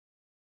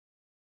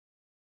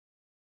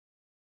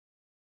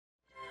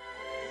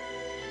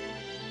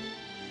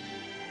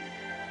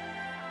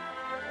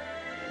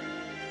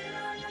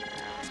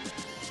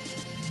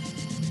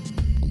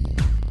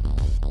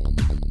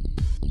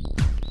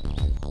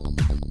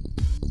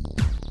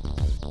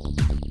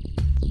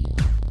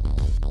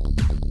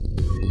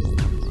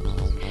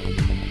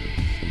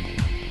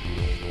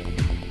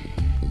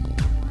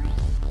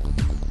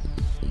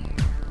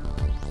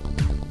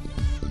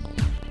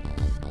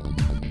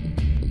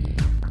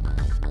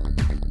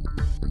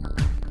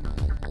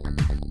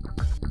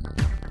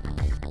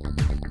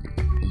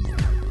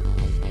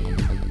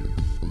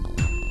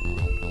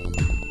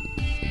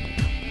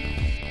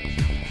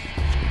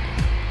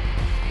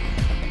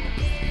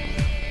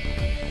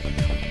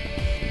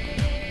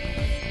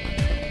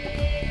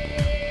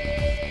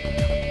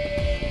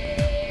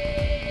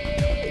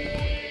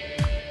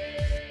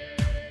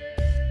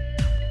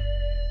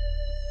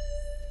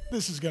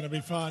This is going to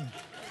be fun.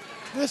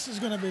 This is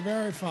going to be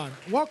very fun.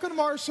 Welcome to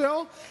Mars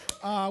Hill.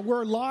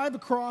 We're live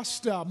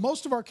across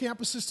most of our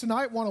campuses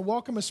tonight. Want to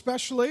welcome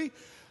especially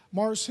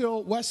Mars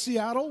Hill, West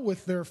Seattle,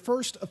 with their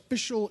first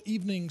official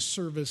evening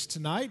service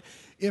tonight.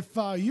 If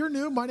you're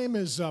new, my name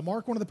is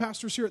Mark, one of the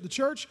pastors here at the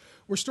church.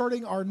 We're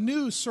starting our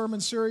new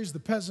sermon series, The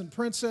Peasant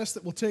Princess,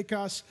 that will take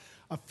us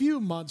a few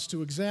months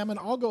to examine.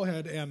 I'll go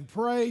ahead and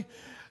pray,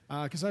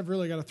 because I've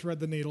really got to thread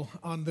the needle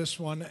on this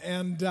one,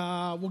 and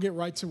we'll get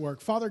right to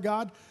work. Father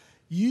God,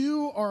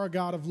 you are a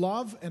God of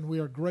love, and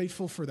we are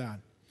grateful for that.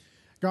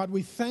 God,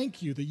 we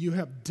thank you that you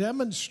have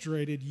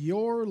demonstrated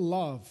your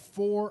love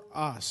for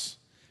us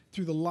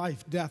through the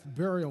life, death,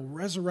 burial,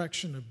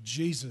 resurrection of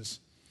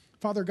Jesus.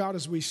 Father God,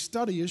 as we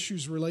study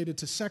issues related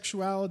to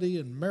sexuality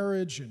and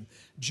marriage and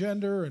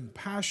gender and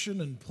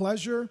passion and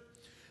pleasure,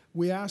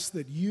 we ask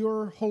that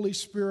your Holy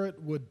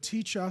Spirit would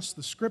teach us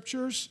the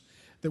Scriptures,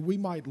 that we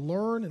might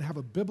learn and have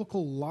a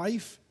biblical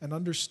life and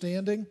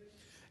understanding.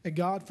 And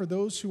God, for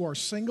those who are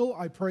single,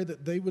 I pray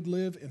that they would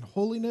live in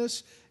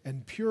holiness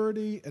and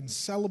purity and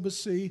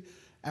celibacy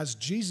as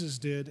Jesus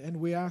did. And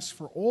we ask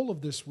for all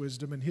of this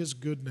wisdom in his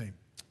good name.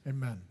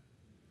 Amen.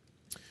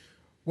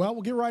 Well,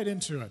 we'll get right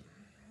into it.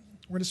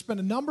 We're going to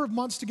spend a number of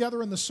months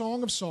together in the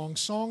Song of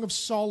Songs, Song of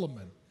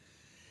Solomon.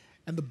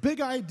 And the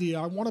big idea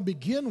I want to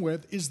begin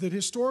with is that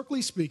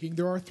historically speaking,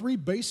 there are three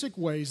basic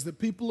ways that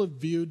people have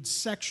viewed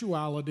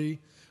sexuality,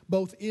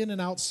 both in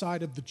and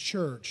outside of the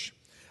church.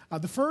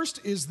 The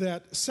first is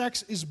that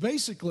sex is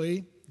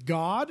basically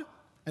God,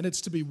 and it's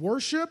to be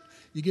worshiped.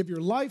 You give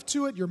your life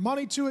to it, your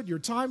money to it, your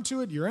time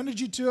to it, your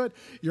energy to it,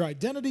 your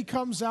identity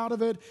comes out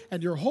of it,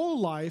 and your whole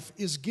life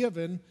is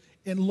given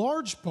in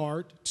large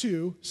part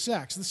to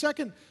sex. The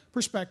second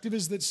perspective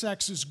is that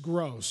sex is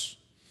gross.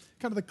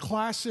 Kind of the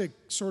classic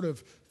sort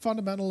of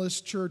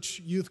fundamentalist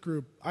church youth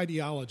group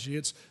ideology.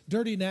 It's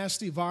dirty,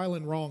 nasty, vile,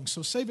 and wrong,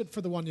 so save it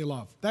for the one you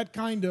love. That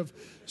kind of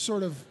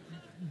sort of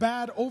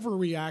bad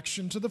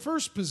overreaction to the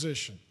first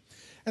position.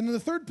 And then the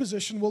third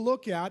position we'll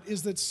look at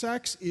is that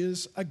sex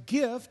is a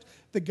gift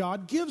that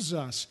God gives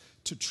us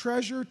to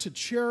treasure, to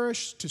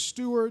cherish, to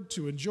steward,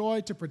 to enjoy,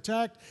 to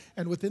protect,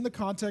 and within the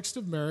context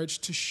of marriage,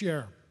 to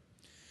share.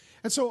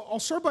 And so I'll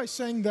start by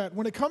saying that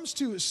when it comes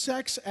to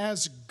sex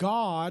as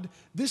God,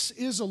 this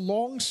is a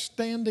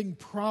long-standing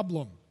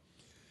problem.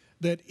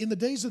 That in the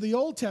days of the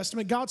Old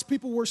Testament, God's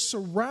people were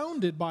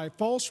surrounded by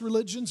false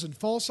religions and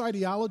false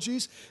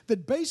ideologies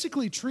that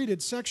basically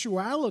treated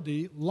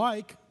sexuality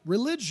like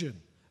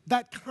religion,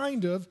 that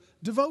kind of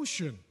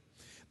devotion.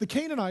 The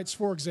Canaanites,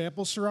 for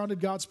example, surrounded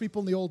God's people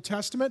in the Old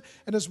Testament,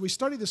 and as we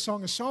study the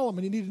Song of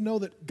Solomon, you need to know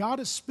that God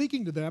is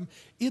speaking to them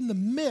in the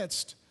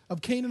midst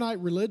of Canaanite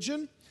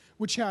religion,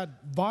 which had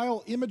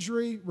vile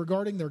imagery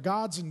regarding their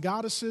gods and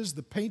goddesses.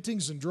 The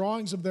paintings and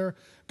drawings of their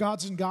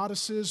gods and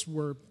goddesses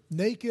were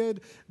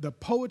naked. The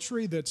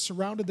poetry that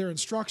surrounded their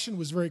instruction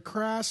was very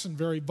crass and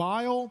very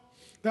vile.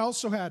 They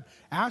also had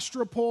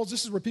astropoles.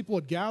 This is where people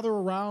would gather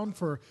around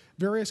for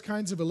various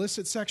kinds of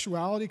illicit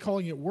sexuality,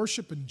 calling it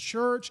worship in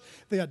church.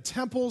 They had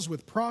temples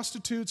with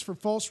prostitutes for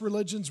false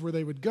religions where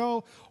they would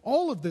go.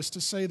 All of this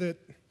to say that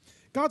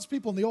God's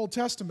people in the Old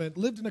Testament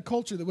lived in a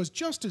culture that was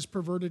just as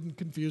perverted and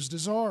confused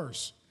as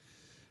ours.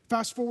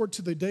 Fast forward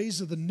to the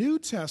days of the New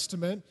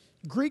Testament,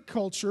 Greek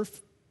culture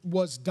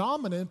was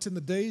dominant in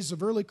the days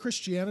of early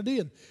Christianity,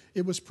 and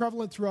it was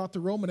prevalent throughout the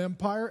Roman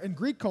Empire, and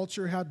Greek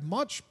culture had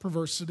much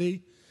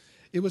perversity.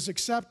 It was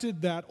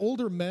accepted that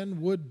older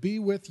men would be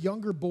with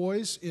younger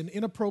boys in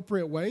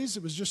inappropriate ways.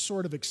 It was just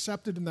sort of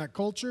accepted in that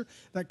culture,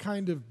 that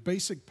kind of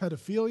basic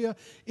pedophilia.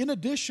 In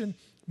addition,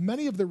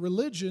 many of the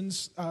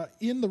religions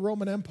in the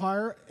Roman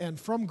Empire and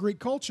from Greek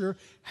culture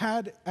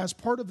had, as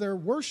part of their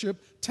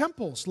worship,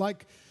 temples.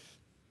 Like,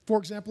 for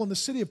example, in the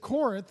city of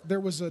Corinth, there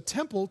was a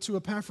temple to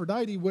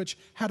Aphrodite which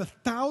had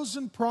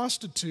 1,000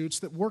 prostitutes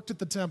that worked at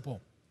the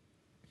temple.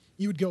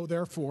 You would go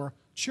there for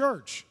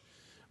church.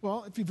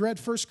 Well, if you've read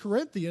 1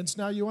 Corinthians,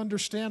 now you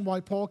understand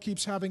why Paul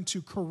keeps having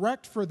to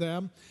correct for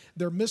them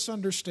their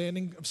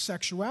misunderstanding of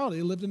sexuality.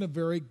 They lived in a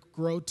very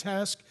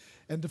grotesque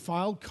and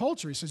defiled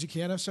culture. He says you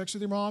can't have sex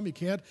with your mom, you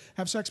can't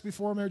have sex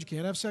before marriage, you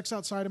can't have sex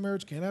outside of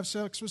marriage, you can't have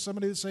sex with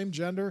somebody of the same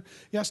gender.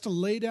 He has to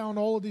lay down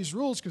all of these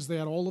rules because they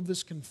had all of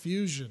this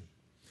confusion.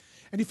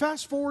 And you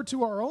fast forward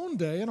to our own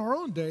day, and our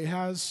own day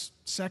has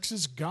sex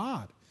as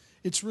God.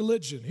 It's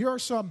religion. Here are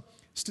some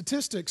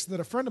statistics that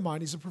a friend of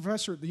mine, he's a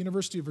professor at the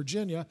University of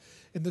Virginia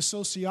in the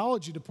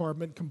sociology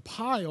department,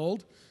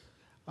 compiled.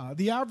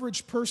 The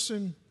average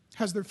person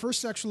has their first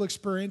sexual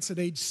experience at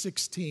age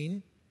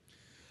 16.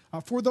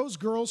 For those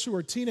girls who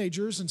are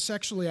teenagers and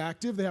sexually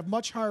active, they have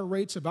much higher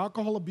rates of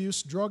alcohol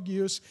abuse, drug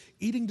use,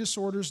 eating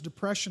disorders,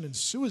 depression, and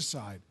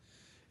suicide.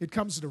 It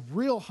comes at a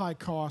real high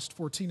cost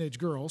for teenage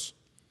girls.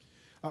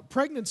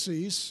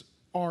 Pregnancies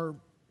are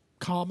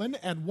common,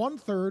 and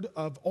 1/3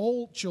 of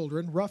all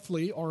children,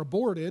 roughly, are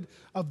aborted.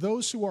 Of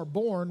those who are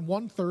born,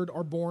 1/3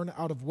 are born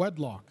out of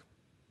wedlock.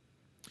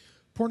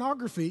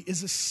 Pornography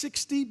is a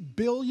 $60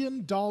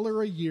 billion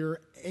a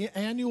year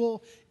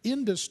annual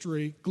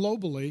industry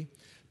globally.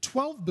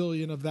 $12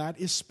 billion of that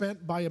is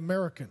spent by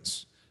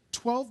Americans.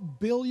 $12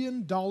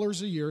 billion a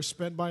year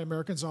spent by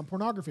Americans on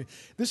pornography.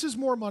 This is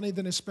more money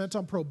than is spent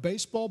on pro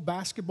baseball,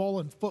 basketball,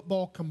 and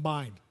football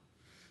combined.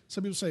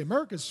 Some people say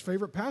America's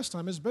favorite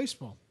pastime is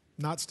baseball.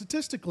 Not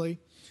statistically,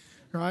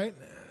 right?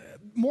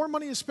 More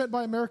money is spent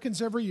by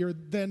Americans every year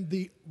than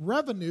the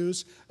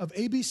revenues of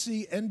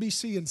ABC,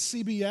 NBC, and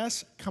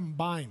CBS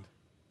combined.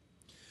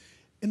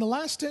 In the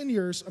last 10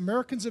 years,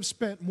 Americans have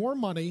spent more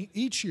money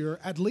each year,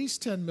 at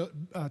least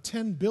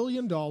 $10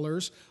 billion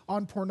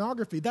on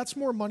pornography. That's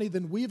more money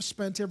than we have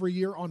spent every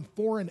year on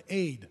foreign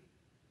aid.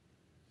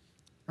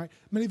 Right?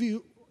 Many of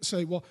you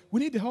say, well, we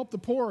need to help the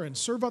poor and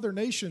serve other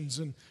nations,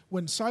 and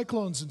when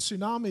cyclones and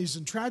tsunamis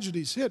and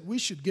tragedies hit, we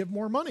should give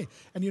more money.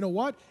 And you know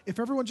what? If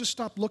everyone just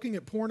stopped looking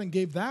at porn and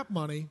gave that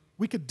money,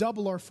 we could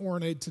double our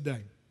foreign aid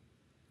today.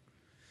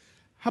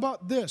 How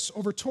about this?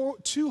 Over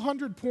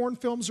 200 porn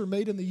films are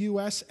made in the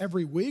U.S.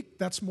 every week.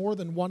 That's more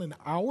than one an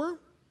hour.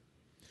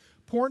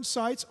 Porn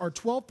sites are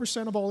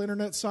 12% of all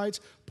internet sites.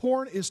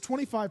 Porn is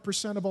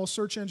 25% of all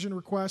search engine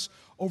requests.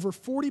 Over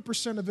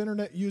 40% of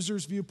internet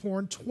users view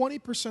porn.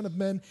 20% of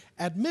men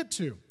admit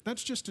to,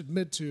 that's just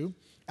admit to,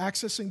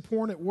 accessing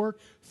porn at work.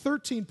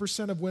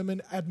 13% of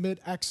women admit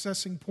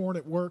accessing porn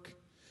at work.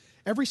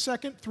 Every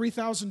second,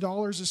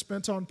 $3,000 is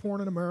spent on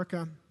porn in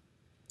America.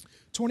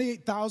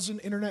 28,000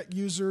 internet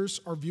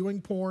users are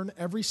viewing porn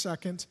every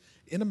second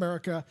in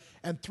America,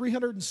 and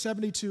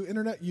 372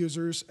 internet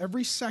users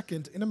every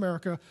second in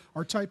America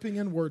are typing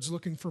in words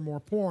looking for more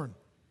porn.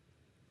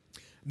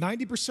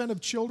 90% of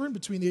children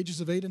between the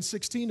ages of 8 and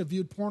 16 have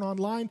viewed porn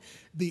online.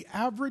 The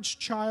average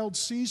child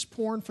sees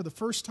porn for the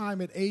first time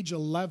at age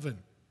 11.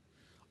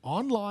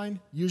 Online,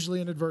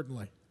 usually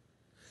inadvertently.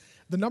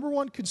 The number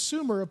one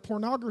consumer of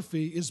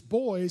pornography is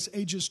boys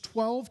ages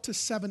 12 to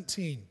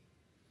 17.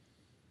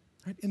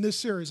 In this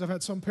series, I've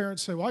had some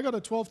parents say, well, I got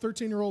a 12,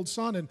 13-year-old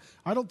son, and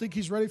I don't think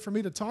he's ready for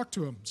me to talk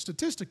to him.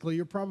 Statistically,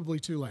 you're probably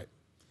too late.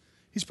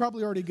 He's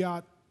probably already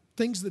got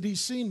things that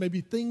he's seen,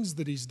 maybe things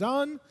that he's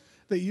done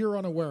that you're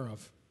unaware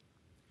of.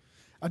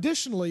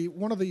 Additionally,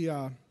 one of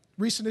the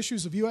recent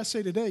issues of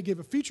USA Today gave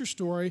a feature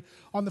story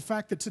on the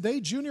fact that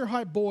today junior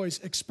high boys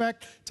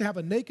expect to have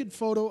a naked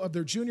photo of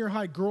their junior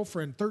high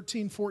girlfriend,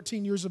 13,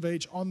 14 years of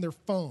age, on their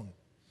phone.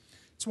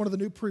 It's one of the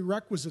new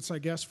prerequisites, I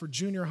guess, for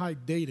junior high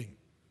dating.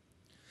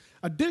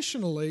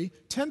 Additionally,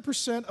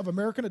 10% of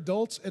American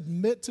adults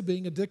admit to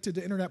being addicted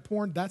to internet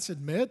porn. That's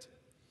admit.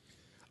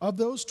 Of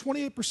those,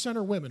 28%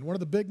 are women. One of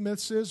the big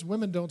myths is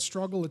women don't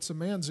struggle. It's a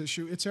man's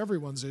issue. It's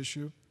everyone's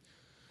issue.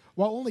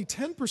 While only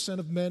 10%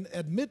 of men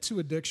admit to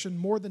addiction,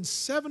 more than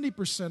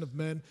 70% of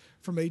men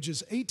from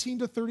ages 18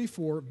 to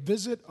 34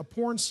 visit a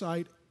porn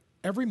site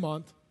every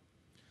month.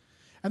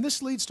 And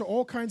this leads to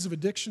all kinds of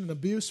addiction and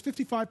abuse.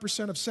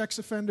 55% of sex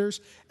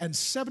offenders and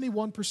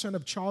 71%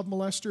 of child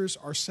molesters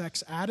are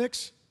sex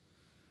addicts.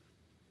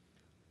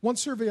 One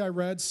survey I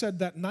read said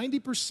that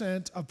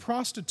 90% of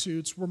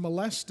prostitutes were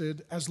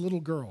molested as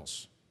little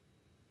girls.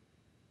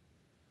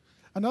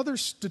 Another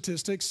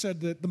statistic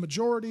said that the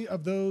majority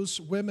of those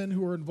women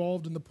who are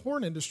involved in the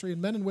porn industry, and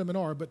men and women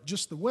are, but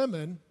just the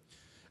women,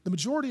 the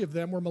majority of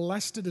them were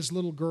molested as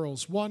little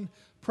girls. One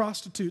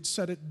prostitute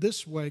said it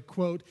this way,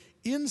 quote,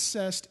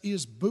 incest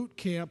is boot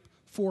camp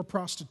for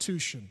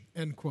prostitution,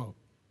 end quote.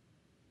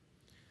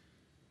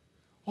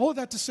 All of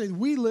that to say,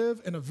 we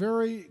live in a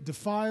very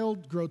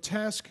defiled,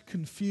 grotesque,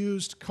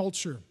 confused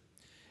culture.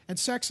 And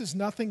sex is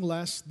nothing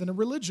less than a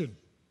religion.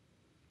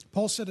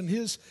 Paul said in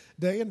his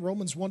day in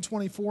Romans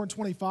 1:24 and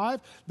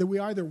 25 that we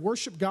either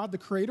worship God the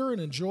Creator and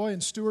enjoy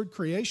and steward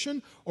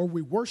creation, or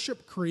we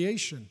worship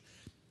creation.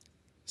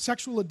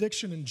 Sexual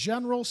addiction in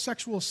general,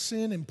 sexual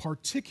sin in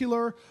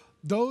particular,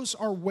 those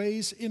are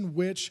ways in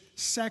which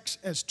sex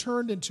has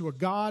turned into a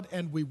god,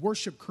 and we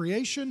worship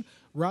creation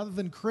rather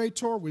than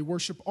creator. We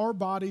worship our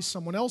body,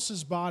 someone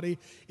else's body.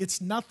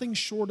 It's nothing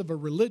short of a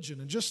religion.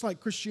 And just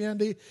like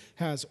Christianity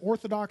has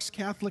Orthodox,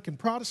 Catholic, and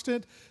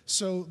Protestant,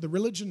 so the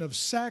religion of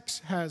sex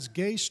has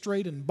gay,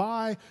 straight, and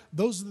bi.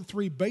 Those are the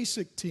three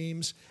basic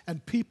teams,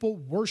 and people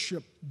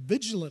worship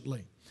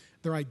vigilantly.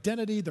 Their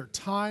identity, their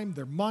time,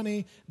 their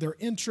money, their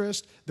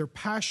interest, their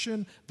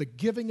passion, the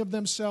giving of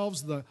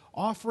themselves, the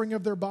offering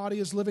of their body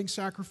as living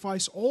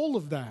sacrifice, all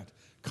of that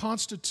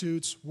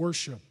constitutes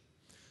worship.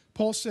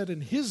 Paul said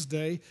in his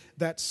day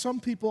that some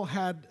people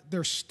had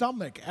their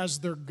stomach as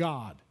their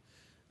god.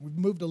 We've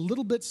moved a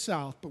little bit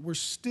south, but we're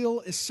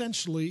still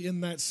essentially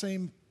in that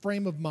same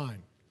frame of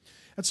mind.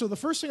 And so the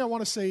first thing I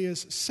want to say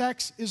is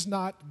sex is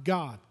not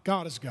God.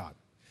 God is God.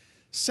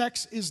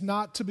 Sex is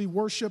not to be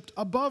worshiped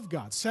above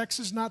God. Sex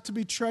is not to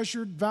be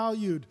treasured,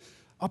 valued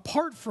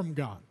apart from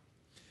God.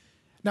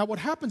 Now what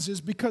happens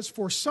is, because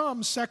for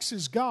some sex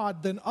is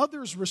God, then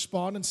others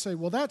respond and say,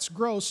 well, that's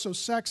gross, so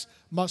sex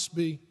must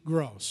be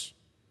gross.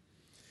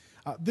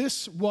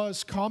 This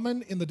was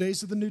common in the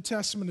days of the New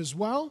Testament as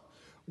well,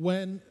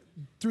 when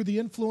through the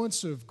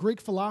influence of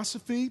Greek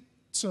philosophy,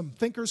 some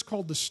thinkers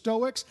called the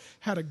Stoics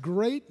had a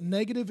great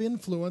negative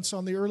influence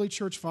on the early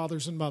church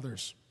fathers and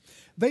mothers.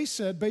 They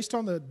said, based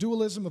on the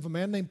dualism of a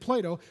man named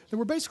Plato, there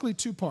were basically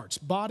two parts,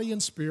 body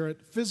and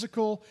spirit,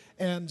 physical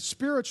and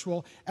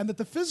spiritual, and that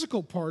the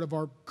physical part of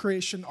our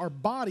creation, our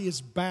body,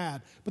 is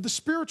bad, but the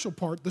spiritual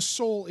part, the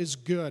soul, is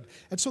good.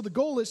 And so the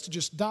goal is to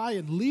just die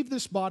and leave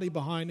this body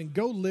behind and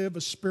go live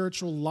a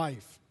spiritual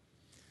life.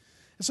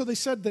 And so they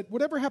said that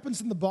whatever happens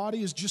in the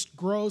body is just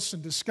gross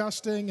and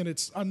disgusting and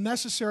it's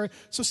unnecessary.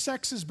 So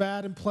sex is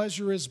bad and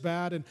pleasure is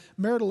bad and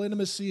marital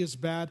intimacy is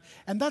bad.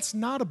 And that's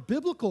not a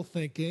biblical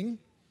thinking,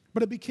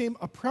 but it became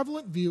a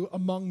prevalent view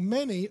among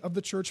many of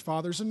the church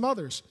fathers and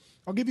mothers.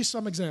 I'll give you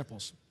some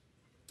examples.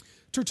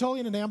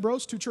 Tertullian and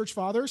Ambrose, two church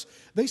fathers,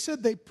 they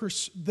said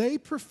they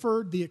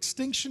preferred the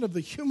extinction of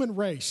the human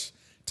race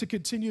to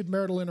continued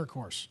marital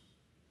intercourse.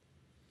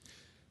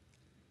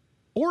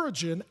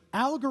 Origen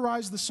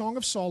allegorized the Song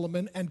of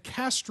Solomon and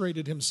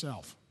castrated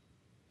himself.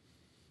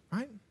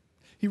 Right?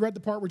 He read the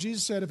part where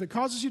Jesus said, if it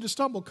causes you to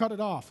stumble, cut it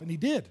off. And he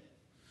did.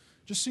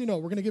 Just so you know,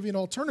 we're going to give you an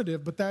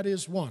alternative, but that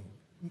is one.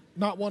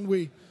 Not one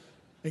we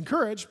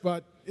encourage,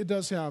 but it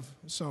does have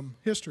some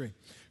history.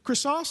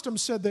 Chrysostom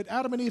said that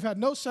Adam and Eve had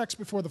no sex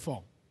before the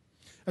fall.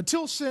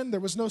 Until sin, there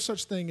was no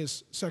such thing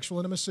as sexual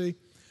intimacy.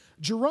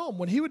 Jerome,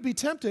 when he would be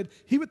tempted,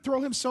 he would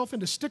throw himself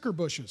into sticker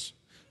bushes.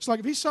 It's like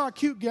if he saw a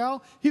cute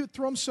gal, he would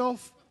throw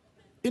himself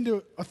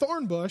into a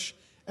thorn bush,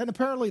 and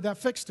apparently that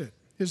fixed it.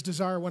 His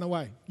desire went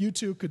away. You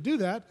too could do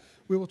that.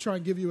 We will try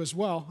and give you as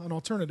well an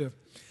alternative.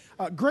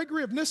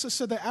 Gregory of Nyssa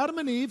said that Adam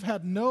and Eve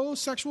had no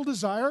sexual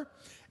desire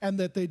and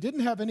that they didn't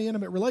have any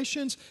intimate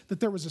relations,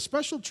 that there was a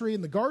special tree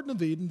in the Garden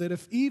of Eden that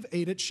if Eve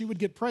ate it, she would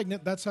get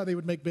pregnant. That's how they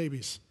would make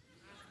babies.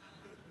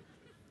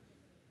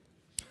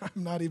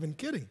 I'm not even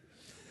kidding.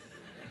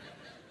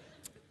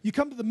 You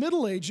come to the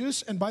Middle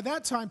Ages, and by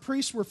that time,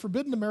 priests were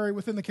forbidden to marry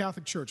within the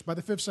Catholic Church. By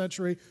the 5th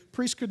century,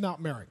 priests could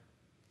not marry.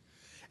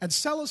 And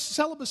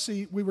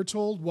celibacy, we were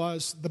told,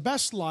 was the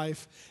best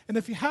life. And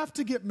if you have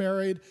to get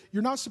married,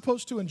 you're not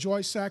supposed to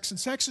enjoy sex, and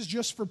sex is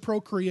just for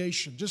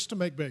procreation, just to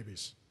make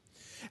babies.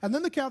 And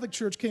then the Catholic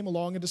Church came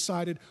along and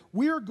decided,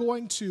 we are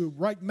going to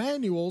write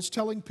manuals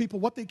telling people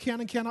what they can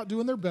and cannot do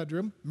in their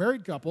bedroom,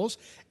 married couples,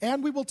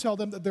 and we will tell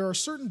them that there are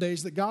certain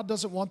days that God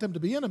doesn't want them to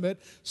be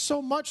intimate,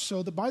 so much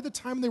so that by the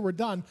time they were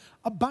done,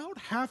 about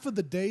half of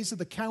the days of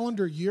the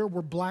calendar year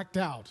were blacked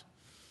out.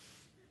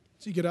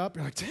 So you get up,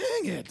 you're like,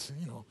 dang it,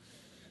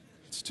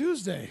 it's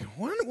Tuesday.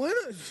 When?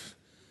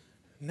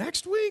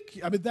 Next week?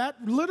 I mean,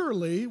 that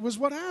literally was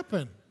what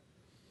happened.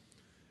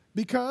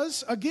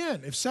 Because,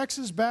 again, if sex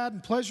is bad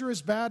and pleasure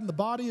is bad and the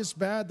body is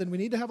bad, then we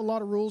need to have a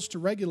lot of rules to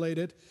regulate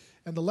it,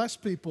 and the less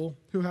people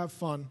who have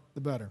fun, the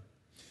better.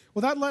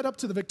 Well, that led up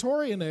to the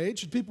Victorian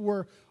age, and people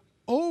were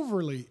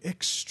overly,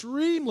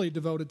 extremely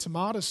devoted to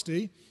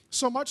modesty,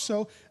 so much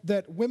so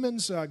that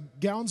women's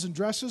gowns and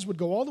dresses would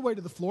go all the way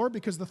to the floor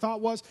because the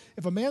thought was,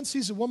 if a man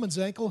sees a woman's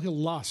ankle, he'll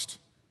lust.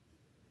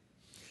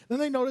 Then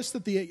they noticed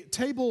that the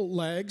table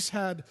legs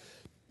had,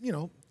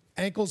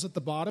 ankles at the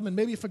bottom, and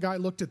maybe if a guy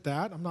looked at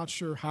that, I'm not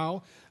sure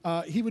how,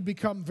 he would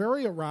become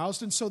very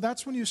aroused, and so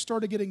that's when you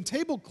started getting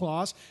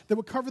tablecloths that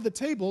would cover the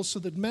tables so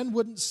that men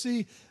wouldn't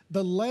see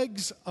the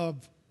legs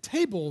of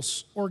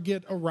tables or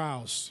get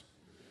aroused.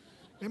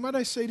 And might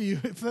I say to you,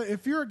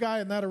 if you're a guy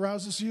and that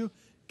arouses you,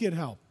 get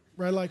help,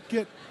 right?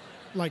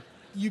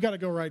 You got to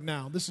go right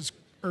now. This is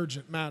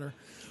urgent matter.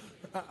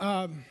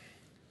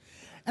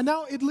 And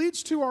now it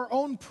leads to our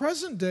own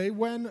present day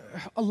when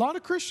a lot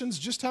of Christians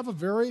just have a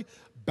very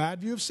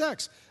bad view of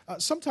sex.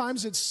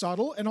 Sometimes it's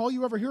subtle, and all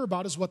you ever hear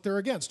about is what they're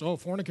against. Oh,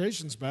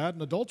 fornication's bad,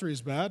 and adultery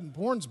is bad, and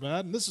porn's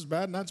bad, and this is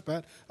bad, and that's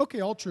bad.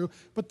 Okay, all true.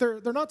 But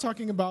they're not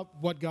talking about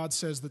what God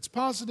says that's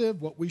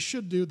positive, what we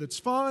should do that's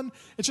fun.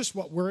 It's just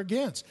what we're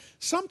against.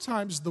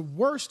 Sometimes the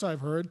worst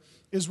I've heard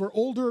is where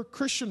older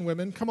Christian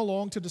women come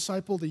along to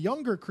disciple the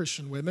younger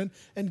Christian women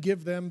and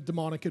give them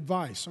demonic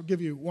advice. I'll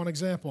give you one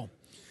example.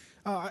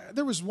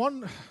 There was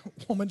one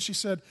woman, she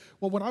said,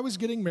 well, when I was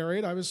getting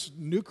married, I was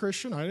a new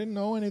Christian, I didn't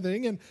know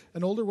anything, and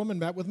an older woman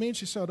met with me, and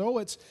she said, oh,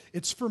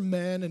 it's for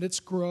men, and it's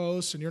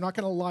gross, and you're not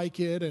going to like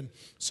it, and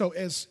so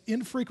as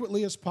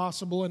infrequently as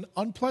possible and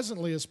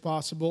unpleasantly as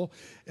possible,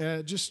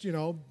 just,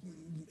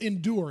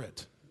 endure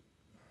it.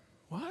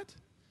 What?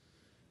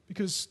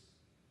 Because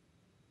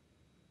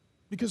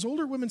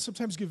older women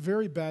sometimes give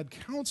very bad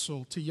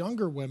counsel to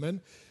younger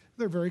women.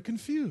 They're very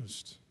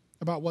confused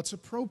about what's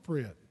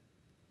appropriate.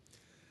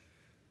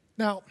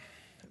 Now,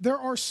 there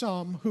are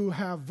some who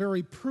have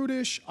very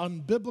prudish,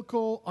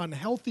 unbiblical,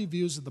 unhealthy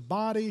views of the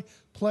body,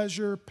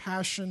 pleasure,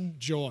 passion,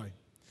 joy.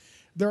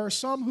 There are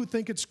some who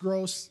think it's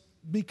gross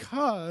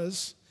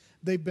because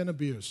they've been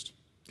abused.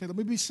 Okay, let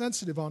me be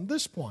sensitive on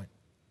this point.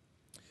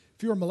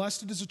 If you were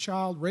molested as a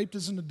child, raped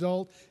as an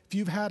adult, if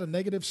you've had a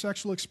negative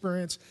sexual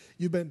experience,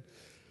 you've been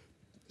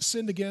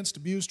sinned against,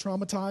 abused,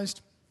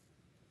 traumatized,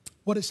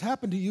 what has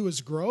happened to you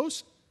is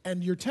gross,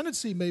 and your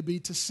tendency may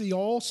be to see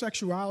all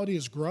sexuality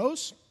as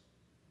gross,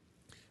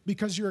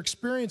 because your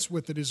experience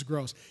with it is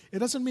gross. It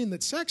doesn't mean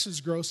that sex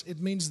is gross. It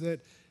means that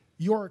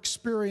your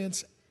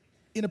experience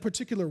in a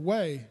particular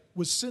way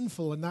was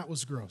sinful and that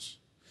was gross.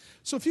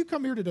 So if you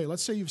come here today,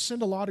 let's say you've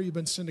sinned a lot or you've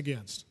been sinned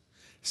against.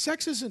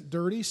 Sex isn't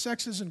dirty,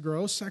 sex isn't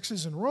gross, sex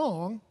isn't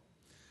wrong.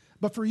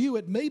 But for you,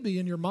 it may be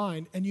in your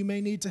mind, and you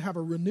may need to have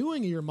a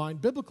renewing of your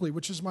mind biblically,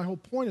 which is my whole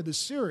point of this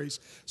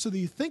series, so that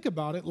you think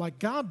about it like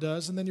God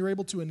does, and then you're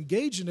able to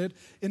engage in it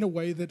in a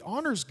way that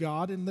honors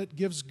God and that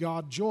gives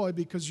God joy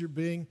because you're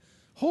being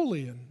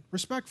holy and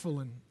respectful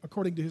and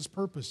according to his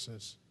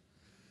purposes.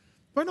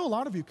 But I know a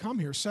lot of you come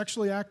here,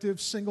 sexually active,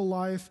 single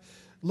life,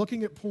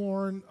 looking at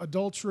porn,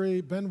 adultery,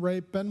 been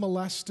raped, been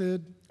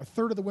molested. A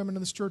third of the women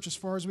in this church, as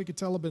far as we could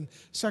tell, have been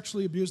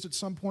sexually abused at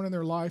some point in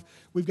their life.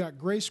 We've got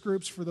grace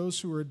groups for those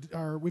who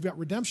we've got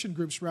redemption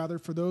groups, rather,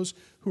 for those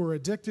who are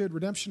addicted,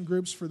 redemption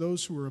groups for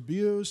those who are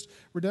abused,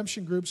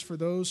 redemption groups for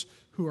those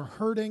who are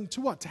hurting. To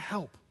what? To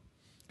help.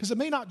 Because it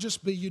may not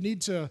just be you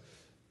need to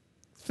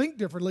think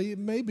differently. It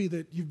may be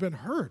that you've been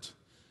hurt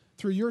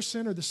through your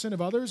sin or the sin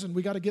of others, and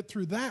we got to get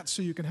through that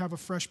so you can have a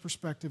fresh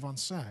perspective on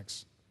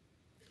sex.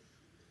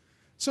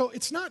 So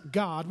it's not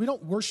God. We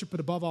don't worship it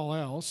above all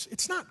else.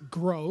 It's not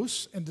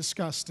gross and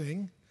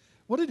disgusting.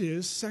 What it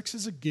is, sex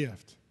is a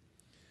gift.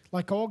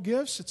 Like all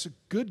gifts, it's a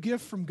good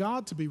gift from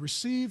God to be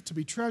received, to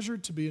be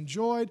treasured, to be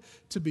enjoyed,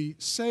 to be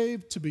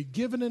saved, to be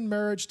given in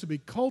marriage, to be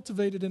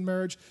cultivated in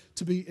marriage,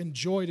 to be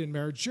enjoyed in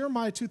marriage.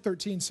 Jeremiah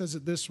 2:13 says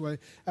it this way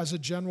as a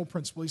general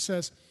principle. He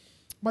says,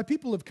 my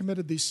people have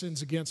committed these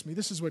sins against me.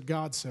 This is what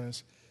God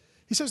says.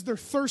 He says they're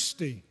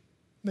thirsty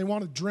and they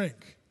want to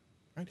drink.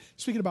 Right?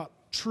 Speaking about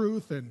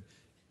truth and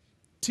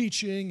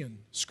teaching and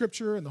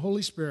Scripture and the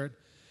Holy Spirit.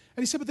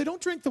 And he said, but they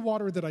don't drink the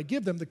water that I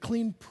give them, the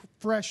clean,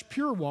 fresh,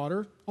 pure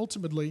water,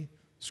 ultimately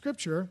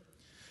Scripture.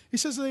 He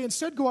says they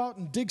instead go out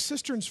and dig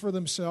cisterns for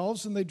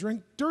themselves and they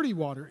drink dirty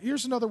water.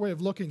 Here's another way of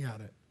looking at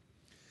it.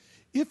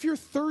 If you're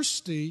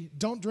thirsty,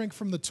 don't drink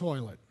from the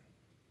toilet.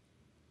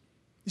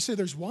 You say,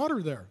 there's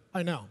water there.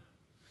 I know.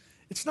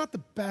 It's not the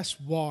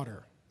best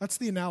water. That's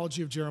the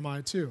analogy of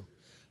Jeremiah 2.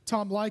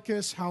 Tom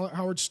Likas,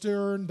 Howard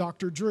Stern,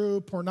 Dr.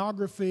 Drew,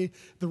 pornography,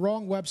 the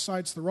wrong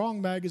websites, the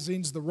wrong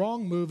magazines, the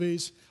wrong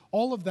movies,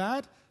 all of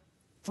that,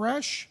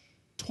 fresh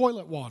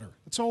toilet water.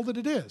 That's all that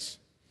it is.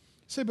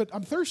 You say, but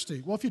I'm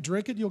thirsty. Well, if you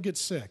drink it, you'll get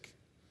sick.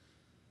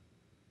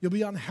 You'll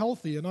be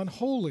unhealthy and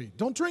unholy.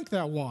 Don't drink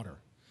that water.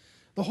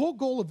 The whole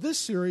goal of this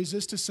series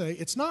is to say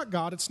it's not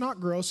God, it's not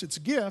gross, it's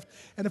a gift.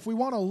 And if we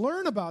want to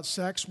learn about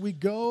sex, we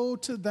go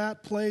to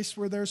that place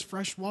where there's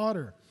fresh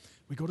water.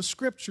 We go to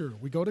Scripture,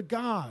 we go to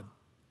God.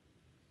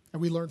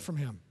 And we learn from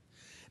him.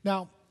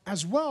 Now,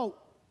 as well,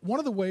 one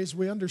of the ways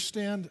we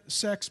understand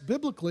sex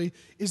biblically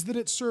is that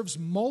it serves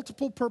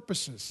multiple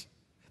purposes.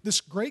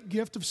 This great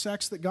gift of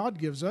sex that God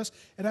gives us,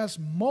 it has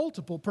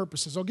multiple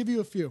purposes. I'll give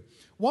you a few.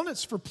 One,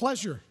 it's for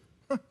pleasure.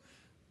 You're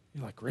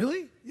like,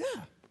 really? Yeah.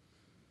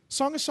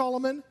 Song of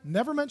Solomon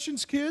never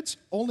mentions kids,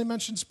 only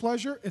mentions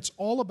pleasure. It's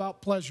all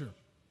about pleasure.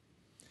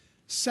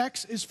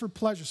 Sex is for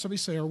pleasure. Somebody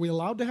say, are we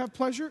allowed to have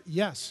pleasure?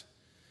 Yes.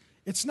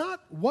 It's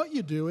not what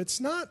you do. It's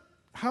not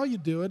how you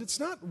do it. It's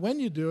not when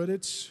you do it.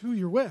 It's who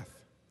you're with.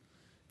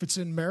 If it's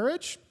in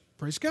marriage,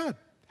 praise God.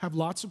 Have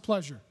lots of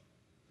pleasure.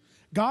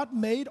 God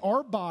made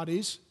our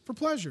bodies for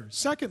pleasure.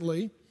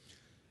 Secondly,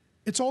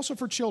 it's also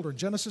for children.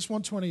 Genesis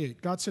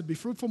 1:28. God said, be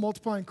fruitful,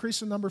 multiply,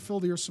 increase in number, fill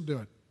the earth, subdue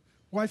it.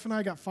 Wife and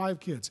I got 5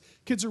 kids.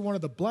 Kids are one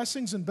of the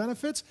blessings and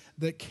benefits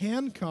that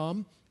can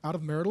come out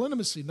of marital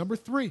intimacy. Number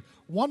 3,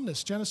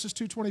 oneness. Genesis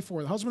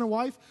 2:24. The husband and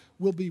wife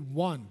will be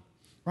one.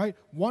 Right?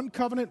 One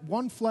covenant,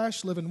 one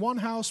flesh, live in one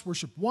house,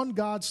 worship one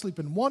God, sleep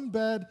in one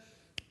bed.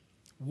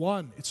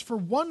 One. It's for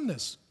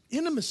oneness,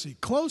 intimacy,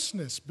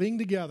 closeness, being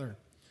together.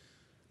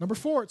 Number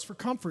 4, it's for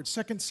comfort.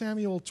 2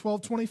 Samuel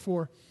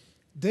 12:24.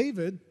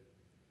 David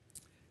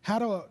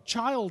had a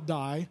child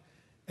die,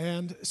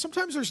 and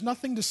sometimes there's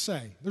nothing to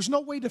say. There's no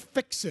way to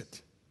fix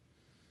it.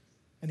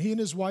 And he and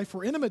his wife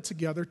were intimate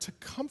together to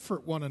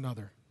comfort one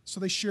another. So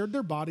they shared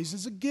their bodies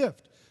as a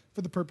gift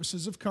for the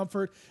purposes of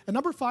comfort. And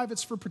number 5,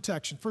 it's for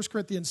protection. 1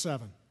 Corinthians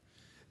 7.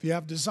 If you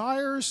have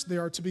desires, they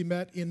are to be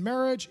met in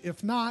marriage.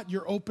 If not,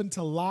 you're open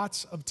to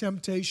lots of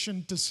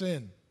temptation to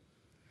sin.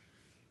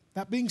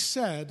 That being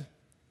said,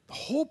 the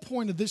whole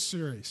point of this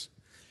series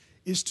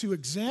is to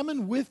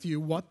examine with you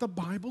what the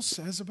Bible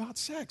says about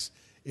sex.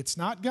 It's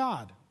not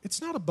God. It's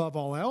not above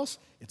all else.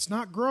 It's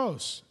not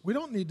gross. We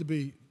don't need to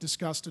be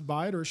disgusted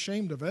by it or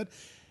ashamed of it.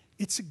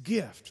 It's a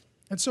gift.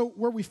 And so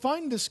where we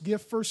find this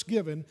gift first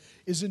given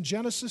is in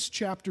Genesis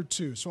chapter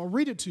 2. So I'll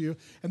read it to you,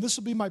 and this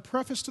will be my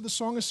preface to the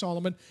Song of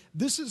Solomon.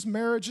 This is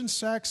marriage and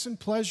sex and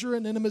pleasure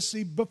and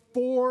intimacy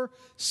before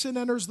sin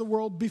enters the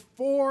world,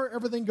 before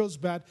everything goes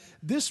bad.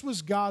 This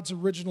was God's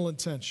original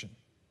intention.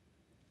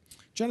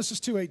 Genesis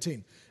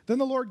 2:18. Then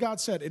the Lord God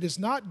said, it is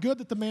not good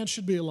that the man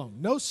should be alone.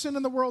 No sin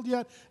in the world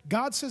yet.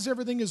 God says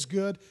everything is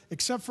good,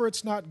 except for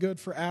it's not good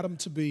for Adam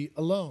to be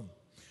alone.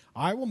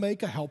 I will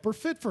make a helper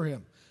fit for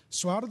him.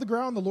 So out of the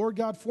ground the Lord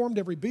God formed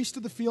every beast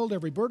of the field,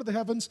 every bird of the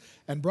heavens,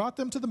 and brought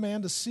them to the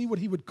man to see what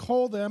he would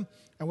call them.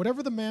 And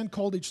whatever the man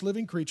called each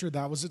living creature,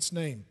 that was its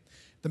name.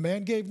 The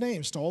man gave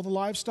names to all the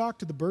livestock,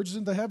 to the birds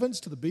of the heavens,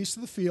 to the beasts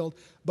of the field.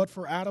 But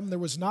for Adam there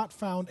was not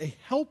found a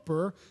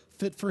helper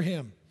fit for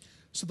him.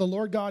 So the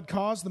Lord God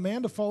caused the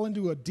man to fall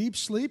into a deep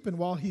sleep, and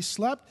while he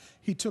slept,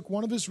 he took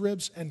one of his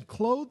ribs and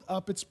clothed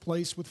up its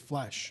place with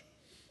flesh.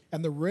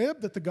 And the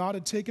rib that the God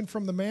had taken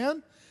from the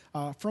man,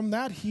 from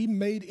that he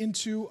made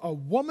into a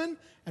woman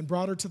and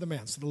brought her to the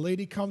man. So the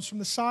lady comes from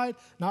the side,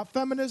 not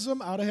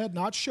feminism, out ahead,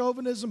 not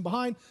chauvinism,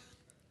 behind.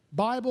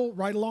 Bible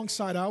right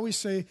alongside. I always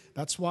say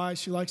that's why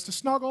she likes to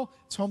snuggle.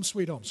 It's home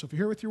sweet home. So if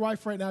you're here with your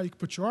wife right now, you can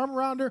put your arm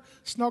around her,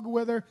 snuggle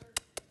with her.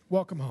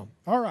 Welcome home.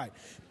 All right.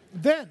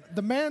 Then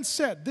the man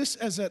said, "This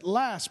is at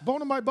last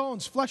bone of my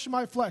bones, flesh of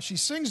my flesh." He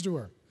sings to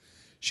her.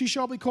 "She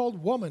shall be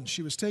called woman.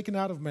 She was taken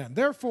out of man.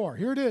 Therefore,"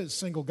 here it is,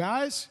 single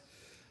guys,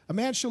 "a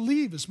man shall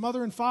leave his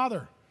mother and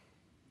father."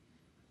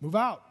 Move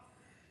out.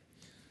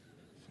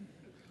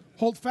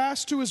 "Hold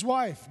fast to his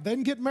wife,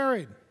 then get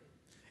married,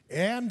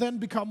 and then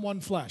become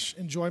one flesh."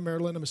 Enjoy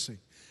marital intimacy.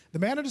 "The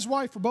man and his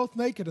wife were both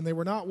naked, and they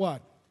were not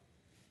what?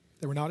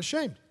 They were not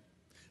ashamed."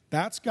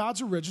 That's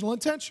God's original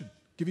intention.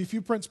 Give you a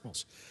few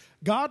principles.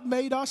 God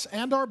made us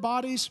and our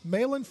bodies,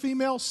 male and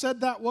female,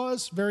 said that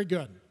was very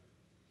good.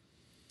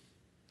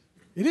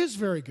 It is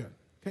very good.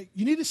 Okay?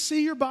 You need to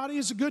see your body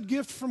as a good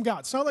gift from God.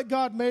 It's not like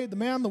God made the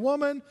man, the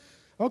woman.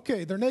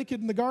 Okay, they're naked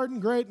in the garden.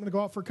 Great, I'm going to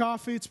go out for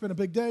coffee. It's been a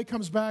big day.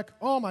 Comes back.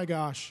 Oh my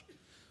gosh.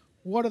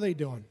 What are they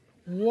doing?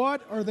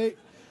 What are they?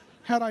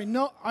 Had I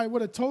known, I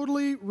would have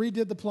totally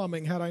redid the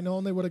plumbing. Had I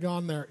known they would have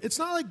gone there. It's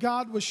not like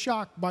God was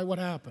shocked by what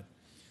happened.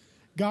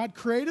 God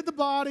created the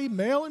body,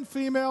 male and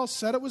female,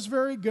 said it was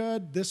very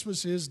good. This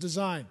was his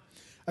design.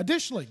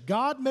 Additionally,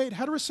 God made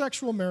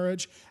heterosexual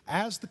marriage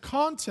as the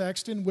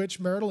context in which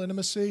marital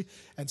intimacy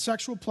and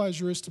sexual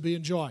pleasure is to be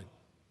enjoyed.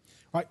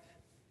 Right?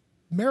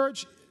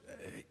 Marriage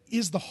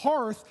is the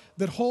hearth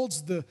that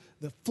holds the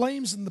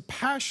flames and the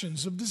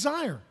passions of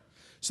desire.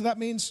 So that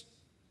means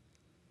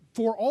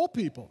for all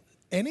people,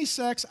 any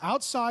sex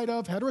outside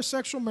of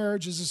heterosexual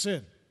marriage is a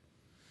sin.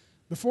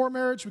 Before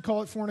marriage, we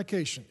call it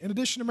fornication. In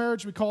addition to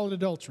marriage, we call it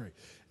adultery.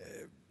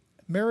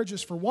 Marriage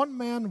is for one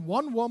man,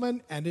 one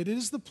woman, and it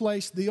is the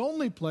place, the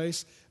only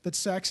place, that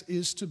sex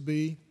is to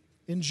be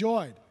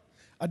enjoyed.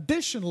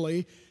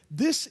 Additionally,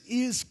 this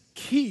is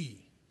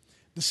key.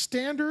 The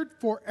standard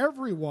for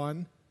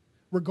everyone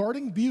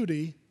regarding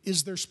beauty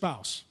is their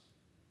spouse.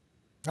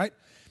 Right?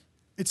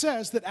 It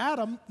says that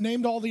Adam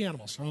named all the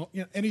animals,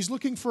 and he's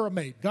looking for a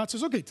mate. God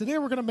says, okay, today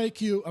we're going to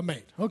make you a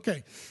mate.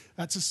 Okay,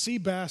 that's a sea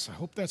bass. I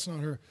hope that's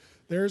not her.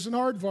 There's an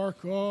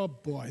aardvark. Oh,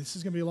 boy, this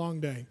is going to be a long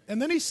day.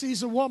 And then he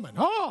sees a woman.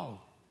 Oh,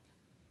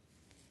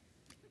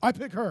 I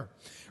pick her,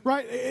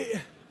 right?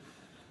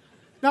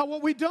 Now,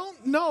 what we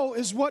don't know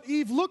is what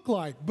Eve looked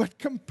like, but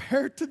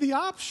compared to the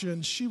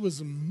options, she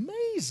was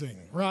amazing,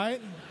 right?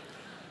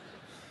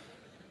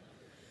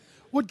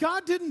 What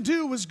God didn't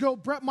do was go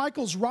Bret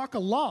Michaels' Rock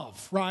of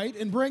Love, right,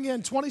 and bring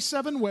in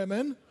 27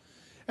 women,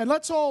 and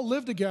let's all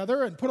live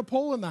together and put a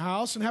pole in the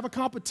house and have a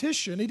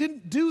competition. He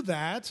didn't do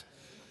that.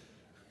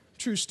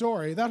 True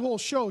story. That whole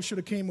show should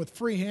have came with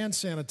free hand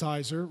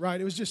sanitizer,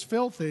 right? It was just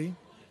filthy.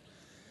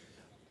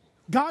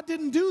 God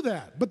didn't do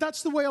that, but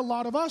that's the way a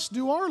lot of us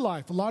do our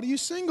life. A lot of you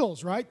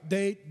singles, right?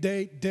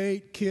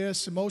 Date,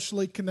 kiss,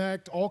 emotionally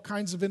connect, all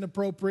kinds of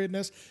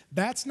inappropriateness.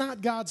 That's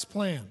not God's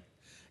plan.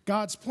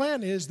 God's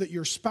plan is that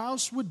your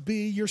spouse would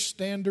be your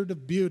standard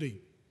of beauty.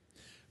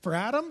 For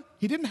Adam,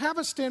 he didn't have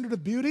a standard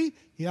of beauty.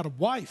 He had a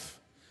wife.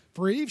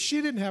 For Eve,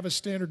 she didn't have a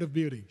standard of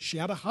beauty. She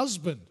had a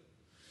husband.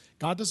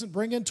 God doesn't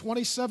bring in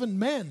 27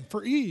 men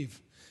for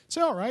Eve.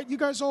 Say, all right, you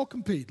guys all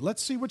compete.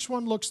 Let's see which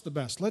one looks the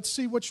best. Let's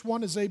see which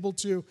one is able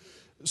to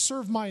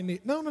serve my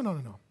need. No.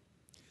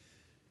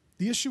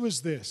 The issue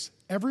is this.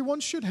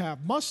 Everyone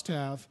must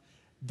have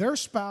their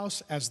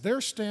spouse as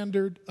their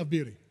standard of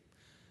beauty.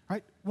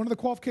 Right? One of the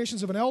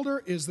qualifications of an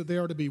elder is that they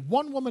are to be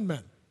one-woman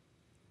men.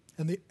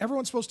 And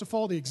everyone's supposed to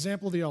follow the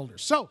example of the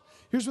elders. So,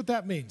 here's what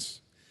that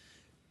means.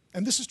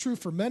 And this is true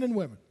for men and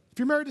women. If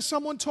you're married to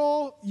someone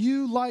tall,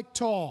 you like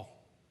tall.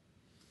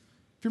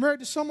 If you're married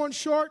to someone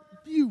short,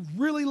 you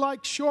really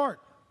like short.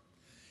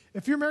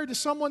 If you're married to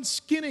someone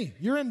skinny,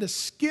 you're into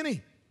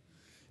skinny.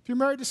 If you're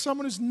married to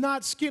someone who's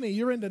not skinny,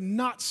 you're into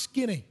not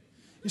skinny.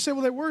 You say,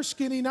 well, they were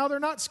skinny, now they're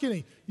not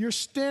skinny. Your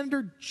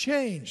standard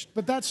changed,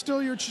 but that's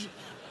still your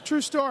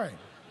true story.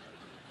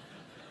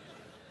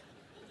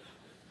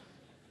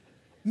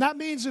 And that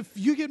means if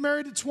you get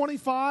married at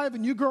 25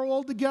 and you grow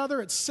old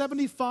together at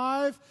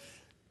 75,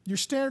 your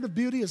standard of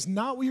beauty is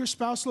not what your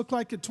spouse looked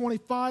like at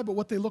 25, but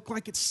what they look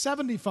like at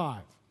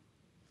 75.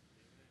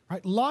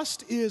 Right?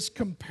 Lust is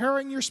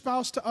comparing your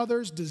spouse to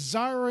others,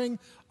 desiring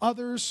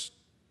your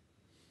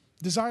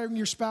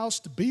spouse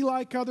to be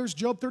like others.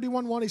 Job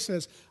 31:1, he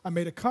says, I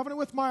made a covenant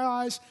with my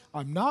eyes.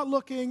 I'm not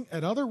looking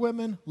at other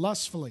women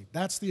lustfully.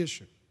 That's the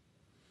issue.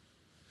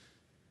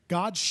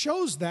 God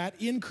shows that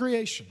in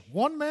creation.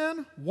 One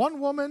man, one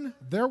woman,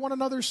 they're one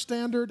another's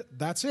standard.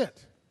 That's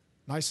it.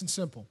 Nice and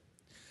simple.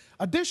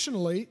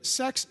 Additionally,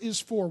 sex is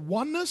for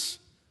oneness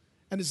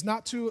and is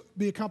not to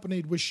be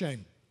accompanied with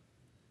shame.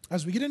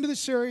 As we get into this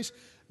series,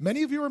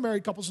 many of you are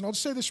married couples, and I'll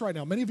just say this right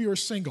now, many of you are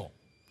single.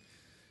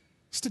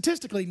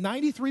 Statistically,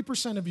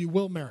 93% of you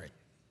will marry.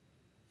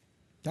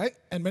 Okay?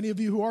 And many of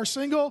you who are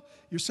single,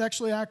 you're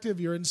sexually active,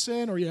 you're in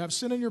sin, or you have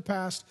sin in your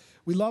past.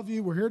 We love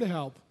you. We're here to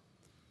help.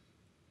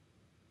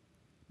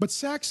 But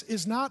sex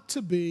is not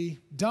to be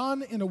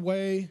done in a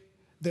way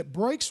that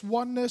breaks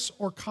oneness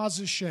or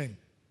causes shame.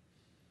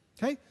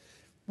 Okay?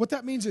 What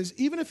that means is,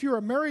 even if you're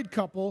a married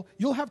couple,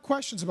 you'll have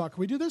questions about, can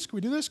we do this? Can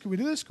we do this? Can we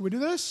do this? Can we do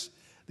this?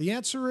 The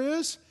answer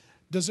is,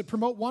 does it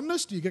promote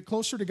oneness? Do you get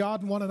closer to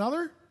God and one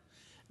another?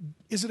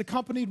 Is it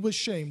accompanied with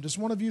shame? Does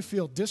one of you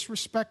feel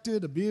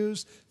disrespected,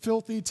 abused,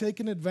 filthy,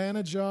 taken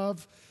advantage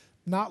of,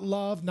 not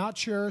loved, not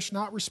cherished,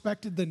 not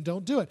respected? Then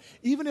don't do it.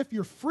 Even if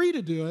you're free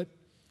to do it,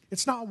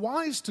 it's not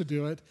wise to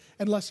do it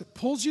unless it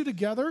pulls you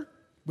together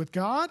with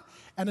God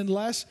and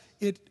unless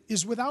it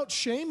is without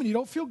shame and you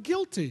don't feel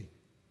guilty.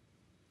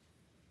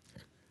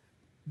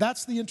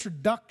 That's the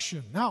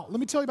introduction. Now, let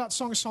me tell you about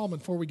Song of Solomon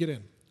before we get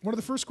in. One of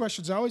the first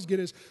questions I always get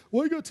is,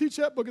 well, you go teach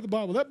that book of the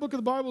Bible. That book of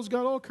the Bible's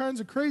got all kinds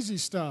of crazy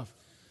stuff.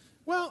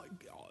 Well,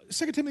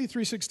 2 Timothy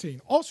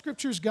 3:16, all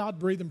Scripture is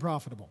God-breathed and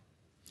profitable.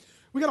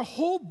 We got a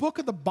whole book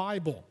of the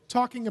Bible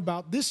talking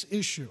about this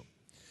issue.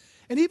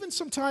 And even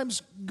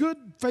sometimes good,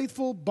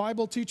 faithful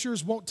Bible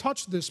teachers won't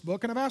touch this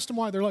book. And I've asked them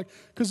why. They're like,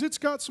 because it's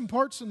got some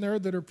parts in there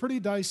that are pretty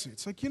dicey.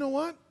 It's like, you know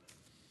what?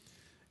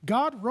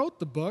 God wrote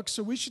the book,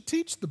 so we should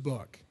teach the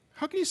book.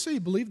 How can you say you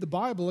believe the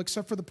Bible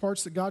except for the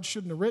parts that God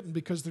shouldn't have written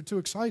because they're too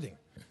exciting?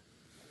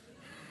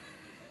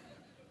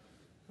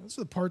 Those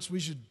are the parts we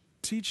should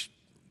teach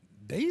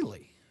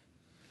daily.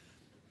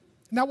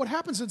 Now what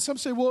happens is some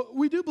say, well,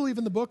 we do believe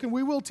in the book and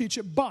we will teach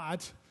it,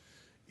 but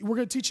we're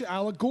going to teach it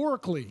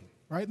allegorically,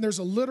 right? And there's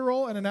a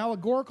literal and an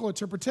allegorical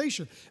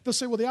interpretation. They'll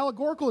say, well, the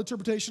allegorical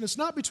interpretation is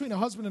not between a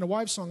husband and a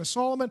wife, Song of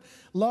Solomon,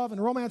 love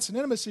and romance and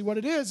intimacy. What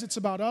it is, it's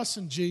about us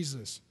and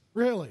Jesus.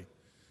 Really?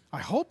 I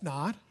hope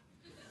not.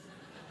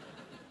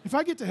 If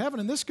I get to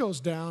heaven and this goes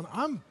down,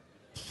 I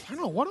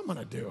don't know what I'm going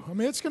to do. I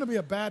mean, it's going to be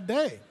a bad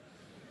day.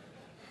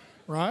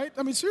 Right?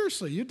 I mean,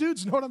 seriously, you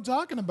dudes know what I'm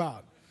talking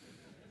about.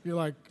 You're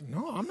like,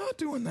 no, I'm not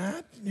doing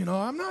that.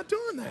 I'm not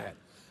doing that.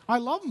 I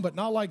love them, but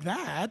not like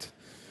that.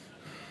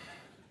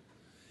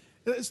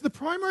 It's the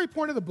primary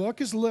point of the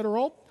book is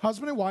literal,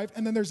 husband and wife,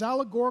 and then there's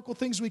allegorical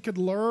things we could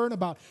learn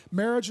about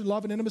marriage and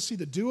love and intimacy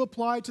that do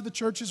apply to the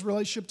church's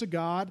relationship to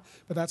God,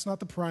 but that's not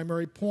the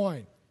primary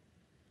point.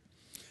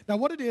 Now,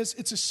 what it is,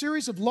 it's a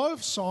series of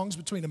love songs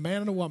between a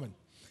man and a woman.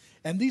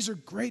 And these are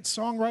great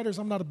songwriters.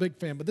 I'm not a big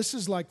fan, but this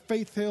is like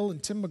Faith Hill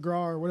and Tim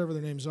McGraw or whatever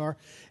their names are.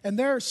 And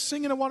they're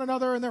singing to one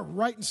another and they're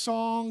writing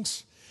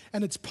songs.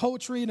 And it's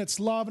poetry and it's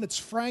love and it's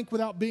frank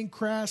without being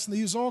crass. And they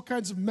use all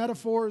kinds of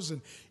metaphors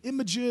and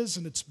images.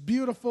 And it's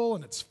beautiful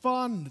and it's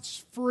fun and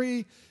it's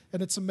free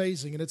and it's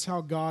amazing. And it's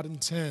how God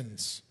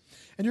intends.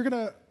 And you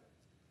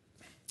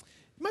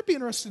might be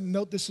interested to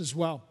note this as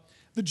well.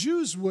 The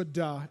Jews would,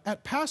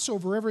 at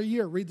Passover every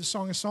year, read the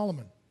Song of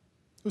Solomon.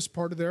 It was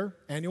part of their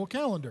annual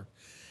calendar.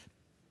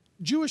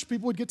 Jewish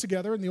people would get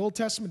together in the Old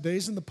Testament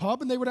days in the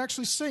pub, and they would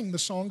actually sing the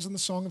songs in the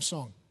Song of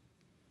Song.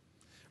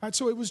 All right,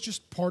 so it was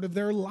just part of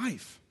their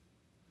life.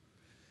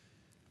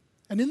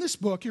 And in this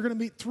book, you're going to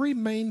meet three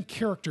main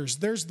characters.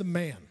 There's the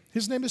man.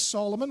 His name is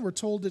Solomon. We're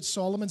told it's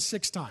Solomon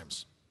 6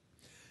 times.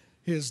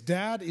 His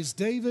dad is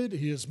David.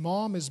 His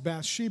mom is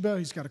Bathsheba.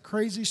 He's got a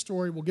crazy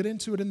story. We'll get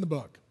into it in the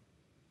book.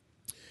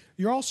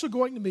 You're also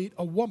going to meet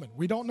a woman.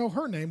 We don't know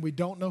her name. We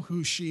don't know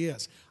who she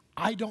is.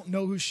 I don't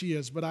know who she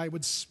is, but I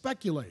would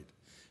speculate.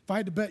 If I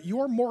had to bet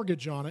your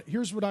mortgage on it,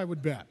 here's what I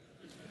would bet.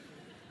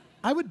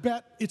 I would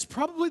bet it's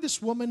probably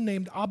this woman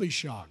named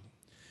Abishag.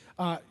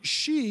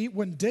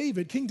 When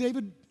King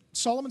David,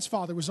 Solomon's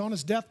father, was on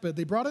his deathbed,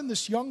 they brought in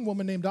this young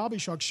woman named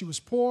Abishag. She was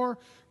poor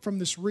from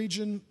this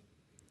region,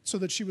 so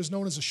that she was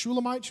known as a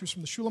Shulamite. She was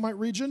from the Shulamite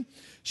region.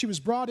 She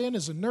was brought in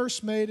as a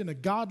nursemaid and a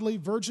godly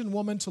virgin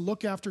woman to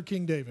look after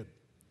King David.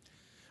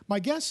 My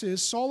guess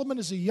is Solomon,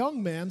 as a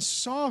young man,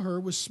 saw her,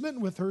 was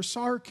smitten with her,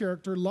 saw her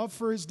character, love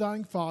for his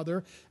dying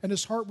father, and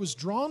his heart was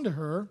drawn to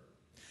her.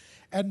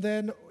 And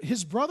then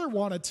his brother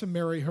wanted to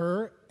marry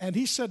her, and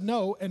he said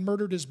no and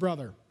murdered his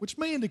brother, which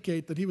may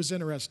indicate that he was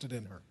interested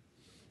in her.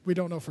 We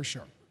don't know for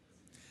sure.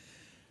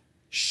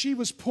 She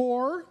was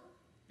poor.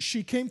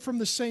 She came from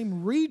the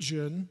same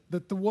region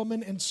that the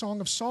woman in Song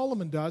of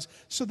Solomon does,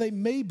 so they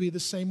may be the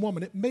same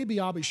woman. It may be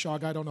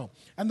Abishag, I don't know.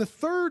 And the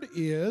third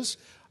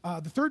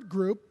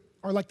group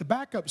are like the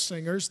backup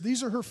singers.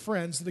 These are her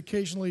friends that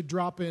occasionally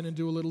drop in and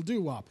do a little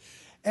doo-wop.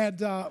 And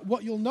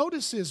what you'll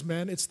notice is,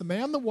 men, it's the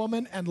man, the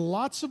woman, and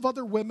lots of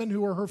other women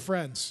who are her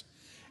friends.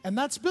 And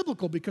that's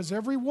biblical because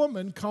every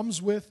woman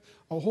comes with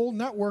a whole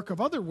network of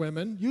other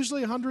women,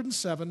 usually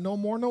 107, no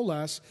more, no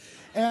less.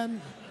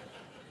 And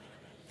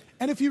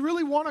if you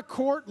really want to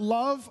court,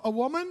 love a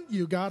woman,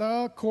 you got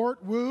to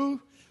court,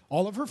 woo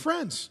all of her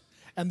friends.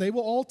 And they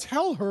will all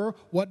tell her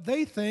what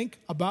they think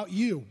about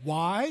you.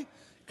 Why?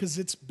 Because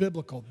it's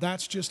biblical.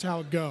 That's just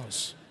how it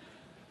goes.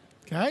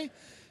 Okay?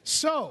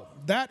 So,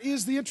 that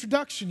is the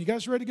introduction. You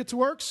guys ready to get to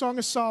work? Song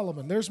of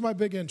Solomon. There's my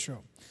big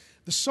intro.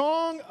 The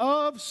Song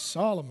of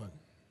Solomon.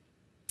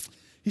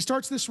 He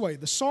starts this way.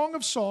 The Song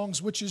of Songs,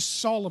 which is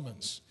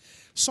Solomon's.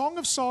 Song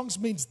of Songs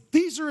means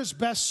these are his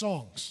best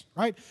songs,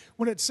 right?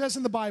 When it says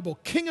in the Bible,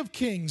 King of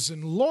Kings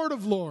and Lord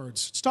of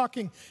Lords, it's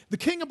talking the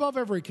King above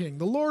every king,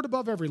 the Lord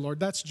above every Lord.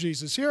 That's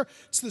Jesus. Here,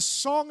 it's the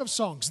Song of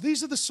Songs.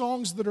 These are the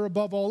songs that are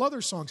above all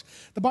other songs.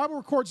 The Bible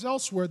records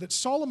elsewhere that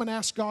Solomon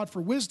asked God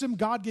for wisdom.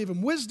 God gave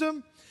him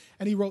wisdom,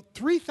 and he wrote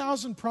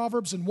 3,000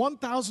 proverbs and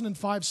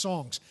 1,005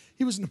 songs.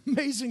 He was an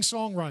amazing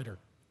songwriter.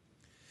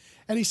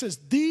 And he says,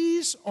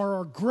 these are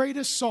our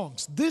greatest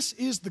songs. This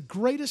is the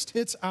greatest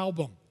hits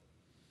album.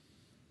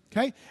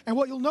 Okay? And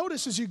what you'll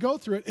notice as you go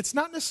through it, it's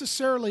not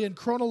necessarily in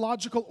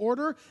chronological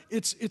order.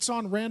 It's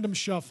on random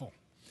shuffle.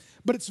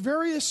 But it's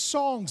various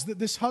songs that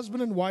this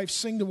husband and wife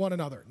sing to one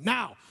another.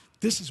 Now,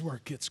 this is where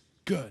it gets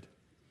good.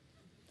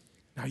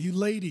 Now, you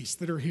ladies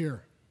that are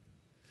here,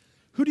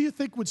 who do you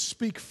think would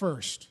speak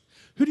first?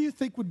 Who do you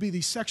think would be the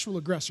sexual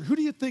aggressor? Who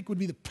do you think would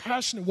be the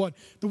passionate one,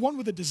 the one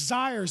with the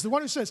desires, the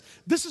one who says,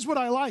 this is what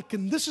I like,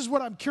 and this is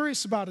what I'm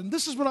curious about, and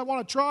this is what I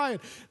want to try, and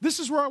this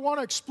is where I want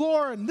to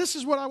explore, and this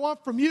is what I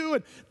want from you,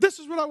 and this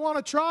is what I want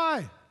to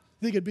try? You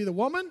think it'd be the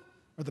woman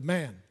or the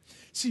man?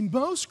 See,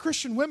 most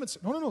Christian women say,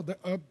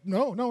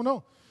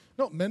 no,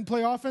 men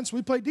play offense,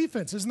 we play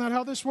defense. Isn't that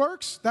how this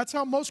works? That's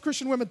how most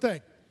Christian women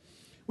think,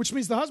 which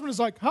means the husband is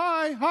like,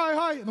 hi,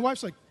 and the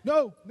wife's like,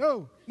 no.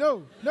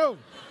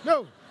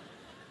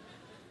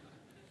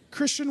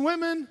 Christian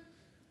women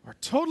are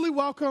totally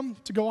welcome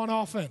to go on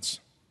offense.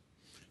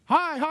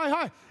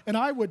 Hi. And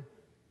I would,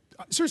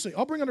 seriously,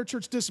 I'll bring under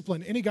church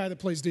discipline any guy that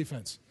plays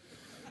defense.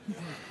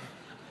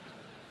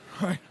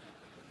 Right?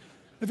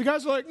 If you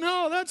guys are like,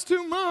 no, that's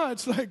too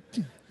much, like,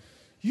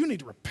 you need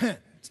to repent.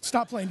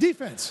 Stop playing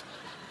defense.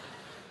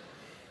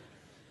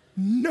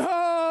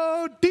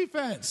 No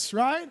defense,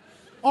 right?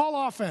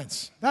 All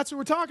offense. That's what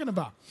we're talking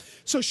about.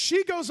 So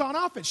she goes on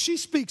offense. She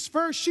speaks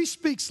first. She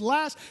speaks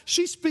last.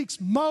 She speaks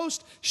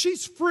most.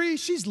 She's free.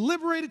 She's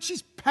liberated.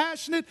 She's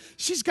passionate.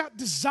 She's got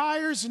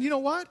desires. And you know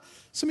what?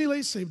 Some of you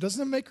ladies say,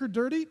 doesn't that make her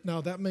dirty?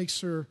 No, that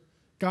makes her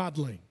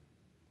godly.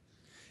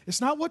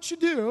 It's not what you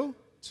do.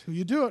 It's who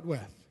you do it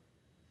with.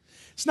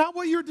 It's not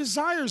what your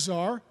desires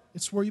are.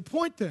 It's where you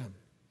point them.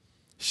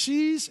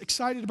 She's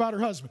excited about her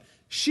husband.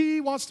 She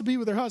wants to be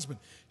with her husband.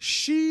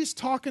 She's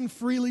talking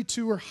freely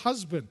to her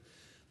husband.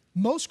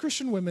 Most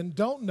Christian women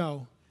don't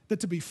know that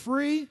to be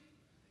free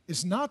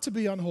is not to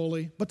be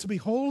unholy, but to be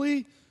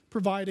holy,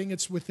 providing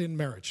it's within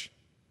marriage.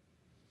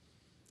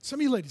 Some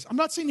of you ladies, I'm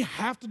not saying you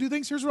have to do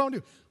things. Here's what I want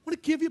to do. I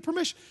want to give you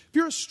permission. If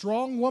you're a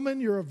strong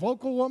woman, you're a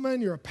vocal woman,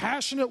 you're a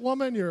passionate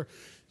woman, you're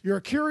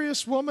a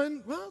curious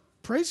woman, well,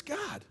 praise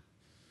God.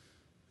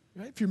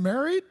 Right? If you're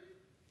married,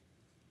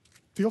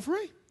 feel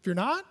free. If you're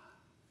not,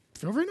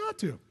 feel free not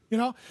to,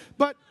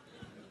 But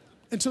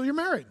until you're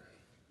married.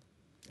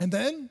 And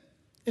then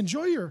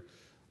enjoy your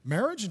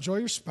marriage, enjoy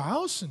your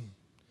spouse.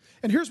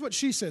 And here's what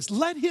she says.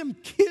 Let him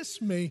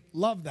kiss me,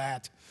 love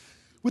that,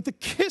 with the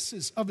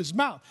kisses of his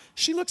mouth.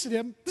 She looks at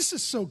him, this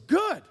is so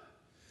good.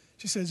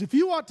 She says, if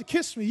you want to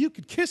kiss me, you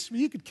could kiss me.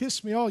 You could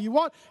kiss me all you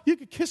want. You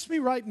could kiss me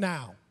right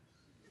now.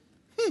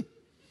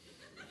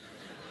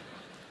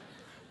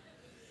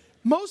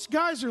 Most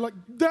guys are like,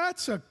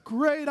 that's a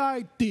great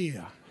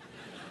idea.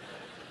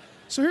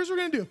 So here's what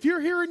we're going to do. If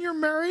you're here and you're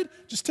married,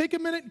 just take a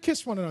minute and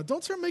kiss one another.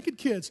 Don't start making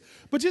kids,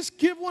 but just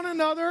give one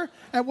another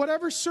at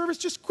whatever service,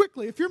 just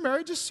quickly. If you're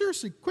married, just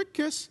seriously, quick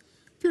kiss.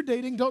 If you're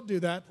dating, don't do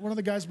that. One of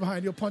the guys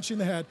behind you will punch you in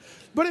the head.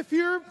 But if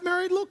you're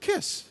married, a little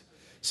kiss.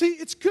 See,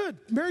 it's good.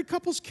 Married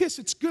couples kiss.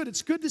 It's good.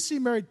 It's good to see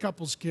married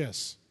couples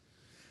kiss.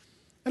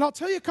 And I'll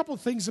tell you a couple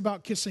of things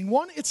about kissing.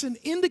 One, it's an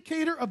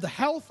indicator of the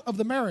health of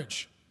the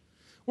marriage.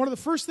 One of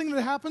the first things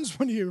that happens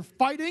when you're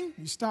fighting,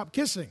 you stop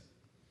kissing.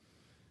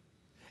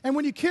 And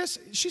when you kiss,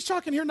 she's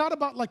talking here not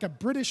about like a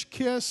British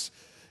kiss,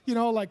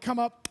 like come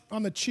up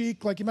on the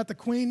cheek like you met the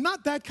Queen.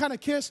 Not that kind of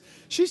kiss.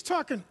 She's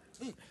talking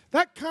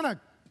that kind of,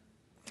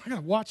 I got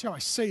to watch how I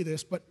say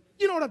this, but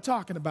you know what I'm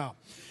talking about.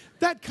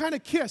 That kind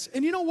of kiss.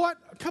 And you know what?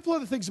 A couple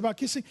other things about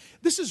kissing.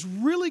 This is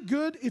really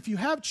good if you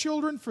have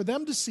children, for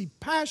them to see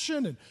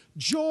passion and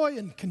joy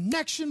and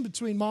connection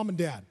between mom and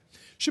dad.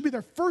 Should be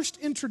their first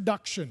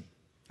introduction.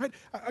 Right?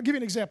 I'll give you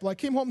an example. I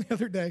came home the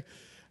other day,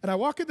 and I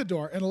walk in the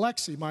door, and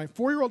Alexi, my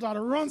 4-year-old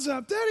daughter, runs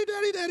up.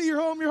 Daddy, you're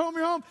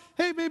home.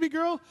 Hey, baby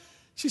girl.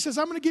 She says,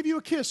 I'm going to give you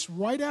a kiss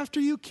right after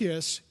you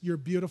kiss your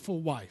beautiful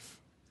wife.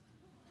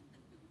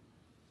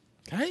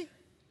 Okay?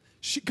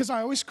 Because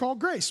I always call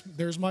Grace,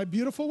 there's my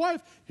beautiful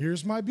wife.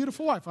 Here's my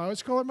beautiful wife. I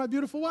always call her my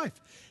beautiful wife.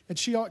 And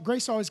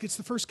Grace always gets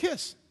the first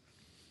kiss.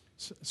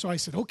 So I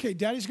said, okay,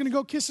 Daddy's going to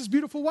go kiss his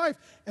beautiful wife,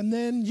 and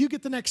then you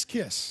get the next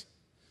kiss.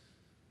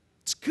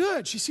 It's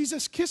good. She sees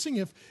us kissing.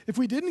 If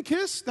we didn't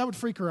kiss, that would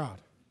freak her out.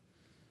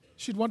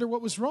 She'd wonder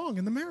what was wrong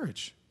in the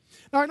marriage.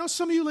 Now, I know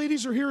some of you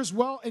ladies are here as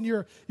well, and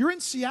you're in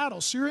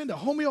Seattle, so you're into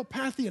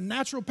homeopathy and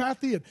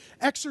naturopathy and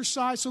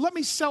exercise. So let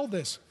me sell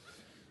this,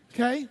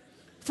 okay?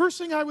 First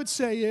thing I would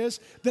say is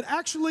that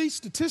actually,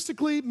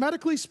 statistically,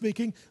 medically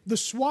speaking, the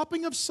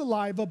swapping of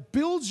saliva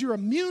builds your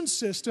immune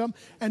system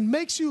and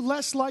makes you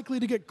less likely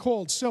to get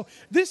cold. So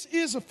this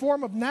is a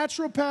form of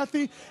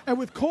naturopathy, and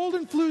with cold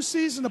and flu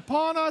season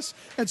upon us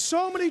and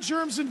so many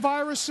germs and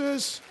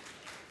viruses,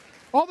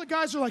 all the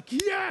guys are like,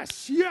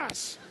 yes,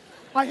 yes.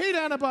 I hate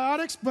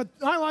antibiotics, but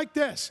I like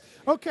this.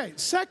 Okay,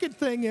 second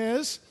thing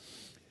is,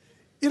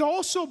 it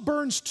also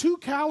burns 2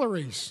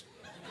 calories.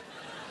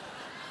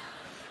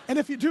 And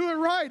if you do it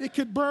right, it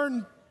could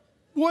burn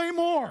way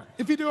more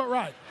if you do it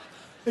right.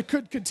 It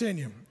could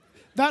continue.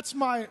 That's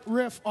my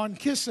riff on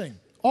kissing.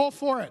 All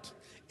for it.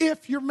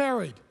 If you're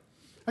married.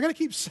 I got to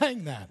keep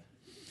saying that.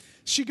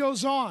 She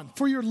goes on,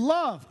 for your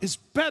love is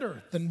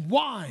better than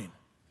wine.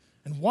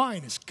 And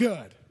wine is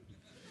good.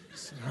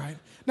 All right.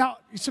 Now,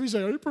 somebody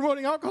say, are you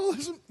promoting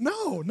alcoholism?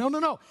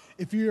 No.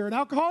 If you're an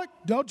alcoholic,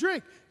 don't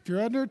drink. If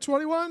you're under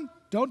 21,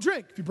 don't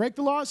drink. If you break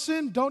the law of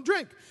sin, don't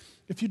drink.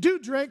 If you do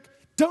drink,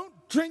 don't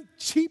drink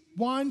cheap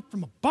wine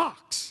from a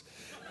box.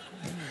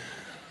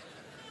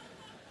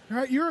 All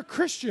right, you're a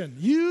Christian.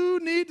 You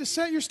need to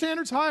set your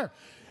standards higher.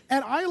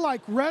 And I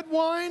like red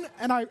wine,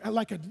 and I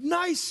like a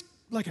nice,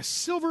 like a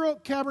Silver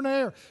Oak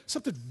Cabernet or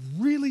something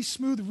really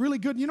smooth, really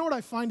good. You know what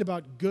I find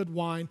about good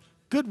wine?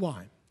 Good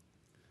wine.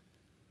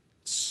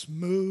 It's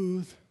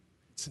smooth.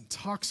 It's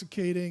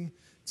intoxicating.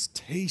 It's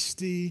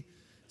tasty.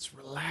 It's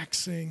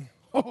relaxing.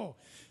 Oh,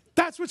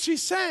 that's what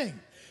she's saying.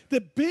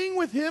 That being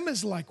with him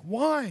is like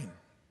wine.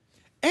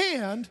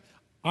 And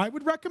I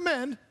would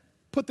recommend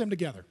put them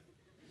together.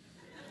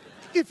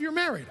 If you're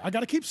married, I got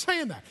to keep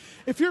saying that.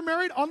 If you're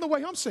married, on the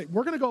way home, say,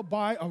 we're going to go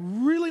buy a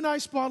really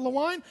nice bottle of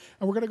wine,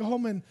 and we're going to go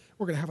home and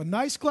we're going to have a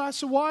nice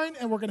glass of wine,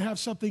 and we're going to have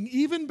something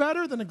even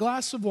better than a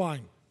glass of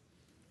wine.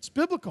 It's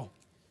biblical.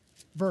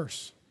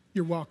 Verse.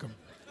 You're welcome.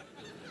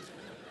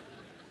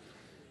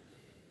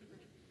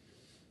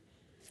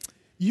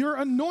 Your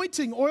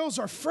anointing oils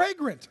are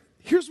fragrant.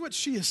 Here's what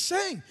she is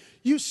saying.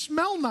 You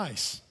smell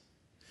nice.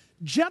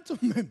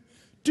 Gentlemen,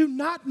 do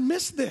not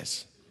miss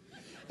this.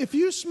 If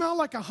you smell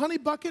like a honey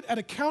bucket at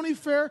a county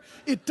fair,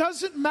 it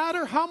doesn't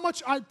matter how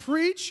much I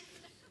preach,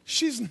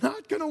 she's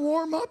not going to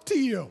warm up to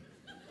you.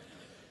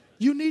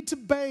 You need to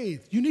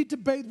bathe. You need to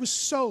bathe with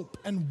soap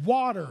and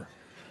water.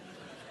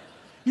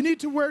 You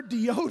need to wear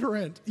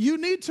deodorant. You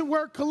need to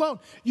wear cologne.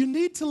 You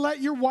need to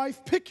let your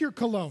wife pick your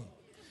cologne.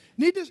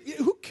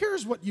 Who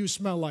cares what you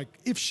smell like?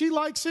 If she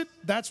likes it,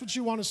 that's what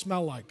you want to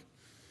smell like.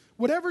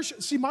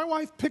 See, my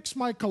wife picks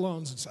my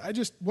colognes.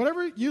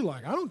 Whatever you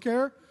like, I don't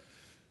care.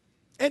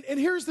 And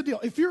here's the deal.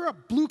 If you're a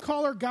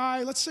blue-collar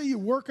guy, let's say you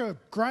work a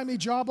grimy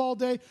job all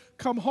day,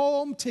 come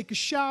home, take a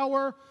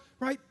shower,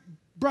 right?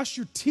 Brush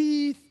your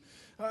teeth,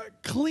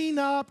 clean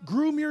up,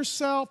 groom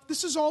yourself.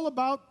 This is all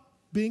about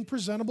being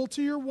presentable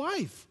to your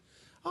wife.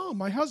 Oh,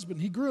 my husband,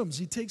 he grooms.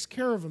 He takes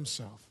care of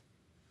himself.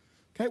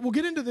 Okay, we'll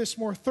get into this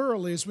more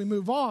thoroughly as we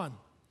move on.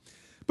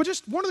 But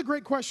just one of the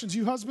great questions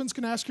you husbands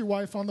can ask your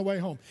wife on the way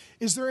home.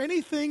 Is there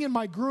anything in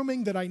my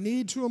grooming that I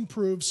need to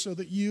improve so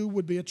that you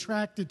would be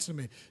attracted to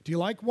me? Do you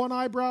like one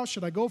eyebrow?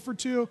 Should I go for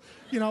 2?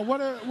 You know,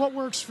 what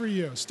works for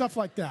you? Stuff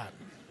like that.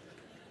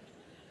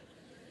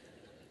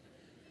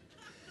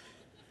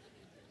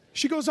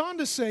 She goes on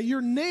to say,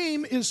 your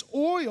name is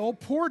oil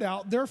poured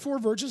out, therefore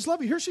virgins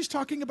love you. Here she's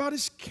talking about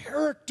his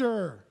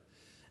character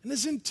and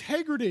his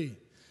integrity.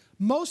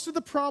 Most of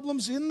the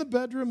problems in the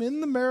bedroom, in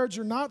the marriage,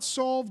 are not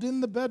solved in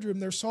the bedroom.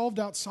 They're solved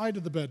outside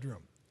of the bedroom.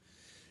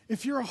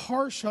 If you're a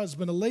harsh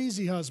husband, a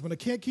lazy husband, a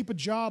can't keep a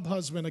job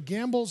husband, a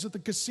gambles at the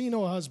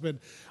casino husband,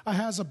 a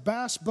has a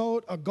bass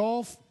boat, a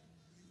golf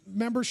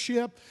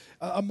membership,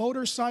 a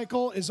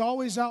motorcycle, is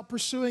always out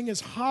pursuing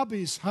his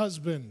hobbies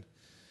husband.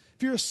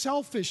 If you're a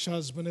selfish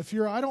husband, if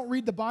you're I don't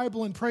read the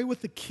Bible and pray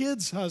with the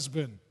kids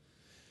husband,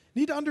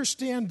 you need to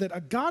understand that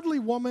a godly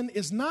woman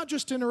is not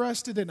just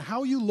interested in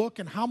how you look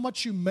and how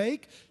much you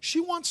make. She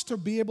wants to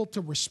be able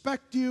to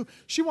respect you.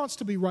 She wants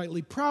to be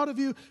rightly proud of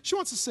you. She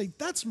wants to say,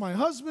 that's my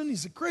husband.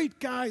 He's a great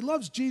guy,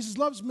 loves Jesus,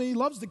 loves me,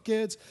 loves the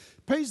kids,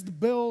 pays the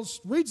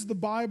bills, reads the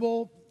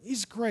Bible.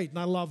 He's great, and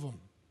I love him.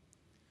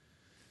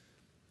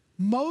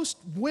 Most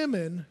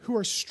women who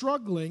are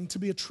struggling to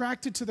be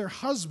attracted to their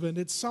husband,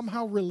 it's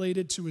somehow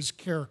related to his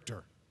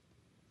character.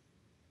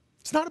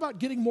 It's not about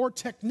getting more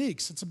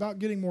techniques. It's about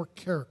getting more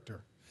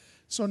character.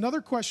 So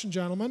another question,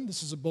 gentlemen.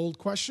 This is a bold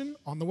question.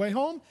 On the way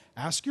home,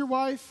 ask your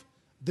wife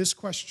this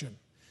question.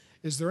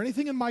 Is there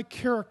anything in my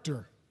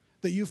character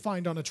that you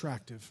find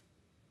unattractive?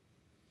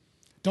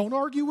 Don't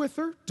argue with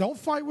her. Don't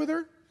fight with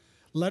her.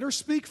 Let her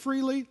speak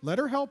freely. Let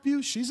her help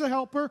you. She's a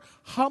helper.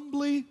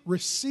 Humbly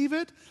receive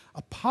it.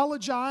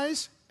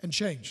 Apologize and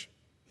change.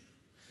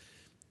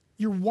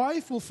 Your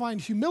wife will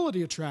find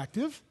humility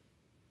attractive.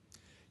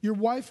 Your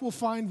wife will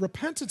find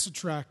repentance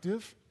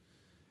attractive,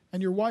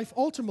 and your wife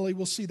ultimately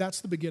will see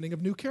that's the beginning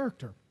of new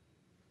character.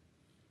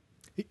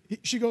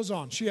 She goes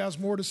on. She has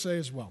more to say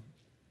as well.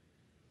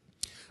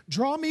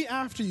 Draw me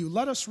after you.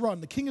 Let us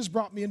run. The king has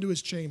brought me into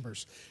his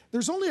chambers.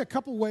 There's only a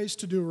couple ways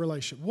to do a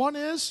relationship. One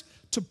is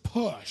to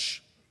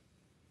push,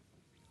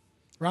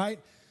 right?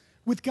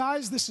 With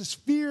guys, this is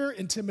fear,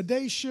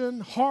 intimidation,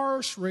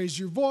 harsh, raise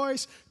your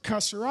voice,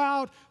 cuss her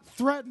out,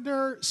 threaten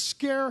her,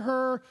 scare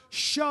her,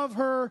 shove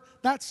her.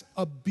 That's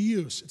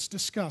abuse. It's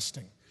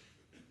disgusting.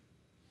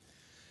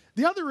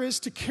 The other is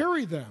to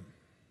carry them.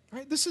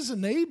 Right? This is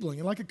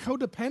enabling, like a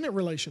codependent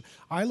relationship.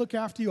 I look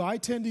after you, I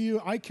tend to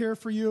you, I care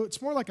for you.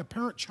 It's more like a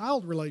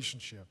parent-child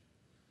relationship.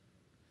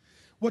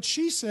 What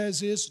she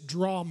says is,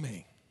 draw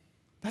me.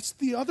 That's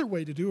the other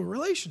way to do a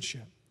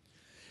relationship.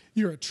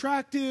 You're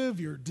attractive,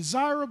 you're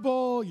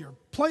desirable, you're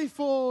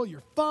playful,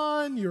 you're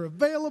fun, you're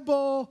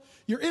available,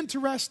 you're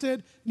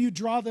interested, and you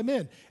draw them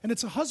in. And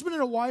it's a husband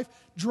and a wife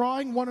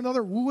drawing one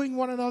another, wooing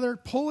one another,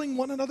 pulling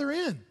one another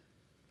in.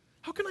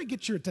 How can I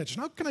get your attention?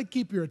 How can I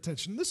keep your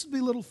attention? This would be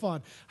a little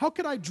fun. How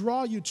could I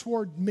draw you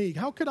toward me?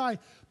 How could I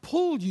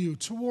pull you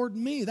toward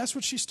me? That's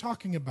what she's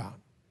talking about.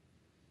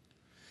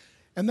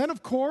 And then,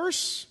 of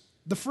course,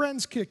 the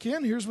friends kick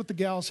in. Here's what the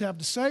gals have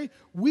to say.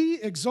 We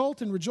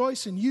exult and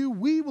rejoice in you.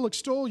 We will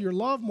extol your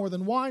love more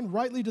than wine.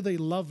 Rightly do they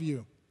love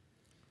you.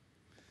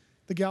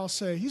 The gals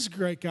say, he's a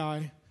great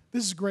guy.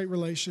 This is a great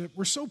relationship.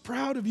 We're so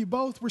proud of you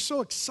both. We're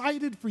so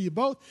excited for you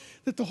both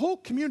that the whole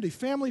community,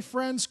 family,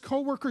 friends,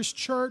 co-workers,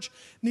 church,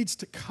 needs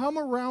to come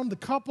around the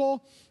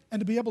couple and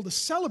to be able to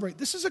celebrate.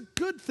 This is a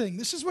good thing.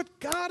 This is what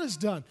God has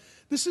done.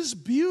 This is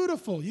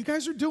beautiful. You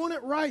guys are doing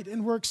it right,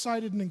 and we're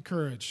excited and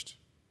encouraged.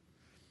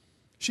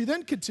 She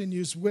then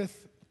continues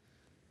with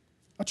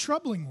a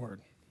troubling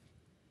word.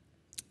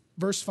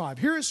 Verse 5.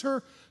 Here is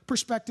her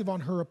perspective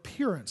on her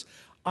appearance.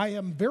 I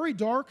am very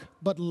dark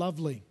but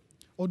lovely.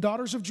 O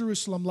daughters of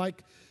Jerusalem,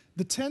 like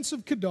the tents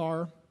of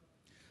Kedar,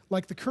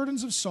 like the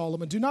curtains of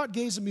Solomon, do not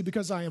gaze at me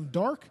because I am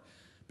dark,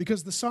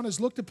 because the sun has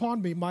looked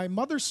upon me. My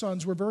mother's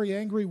sons were very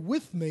angry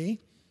with me.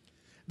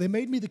 They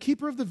made me the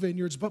keeper of the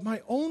vineyards, but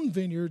my own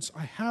vineyards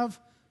I have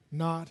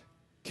not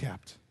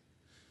kept.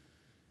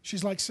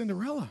 She's like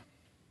Cinderella.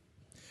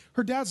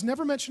 Her dad's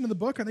never mentioned in the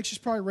book. I think she's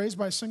probably raised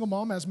by a single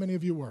mom, as many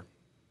of you were.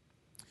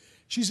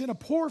 She's in a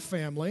poor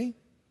family.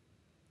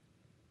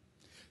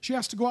 She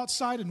has to go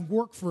outside and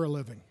work for a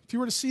living. If you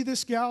were to see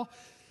this gal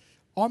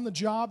on the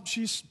job,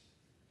 she's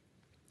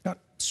got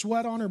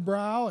sweat on her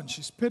brow, and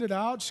she's pitted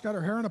out. She's got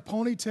her hair in a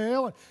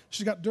ponytail, and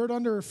she's got dirt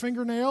under her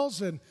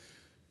fingernails, and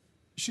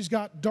she's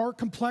got dark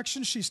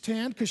complexion. She's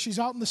tanned because she's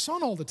out in the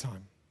sun all the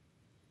time.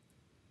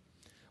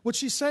 What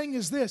she's saying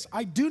is this: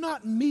 I do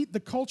not meet the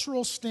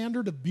cultural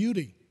standard of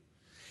beauty.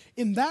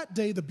 In that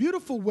day, the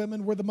beautiful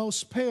women were the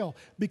most pale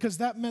because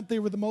that meant they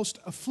were the most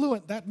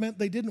affluent. That meant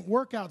they didn't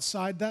work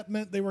outside. That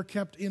meant they were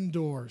kept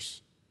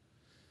indoors.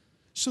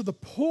 So the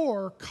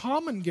poor,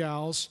 common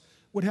gals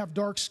would have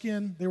dark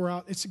skin. They were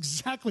out. It's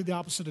exactly the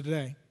opposite of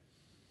today.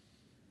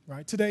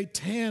 Right? Today,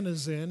 tan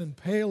is in and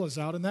pale is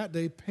out. In that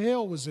day,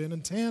 pale was in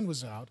and tan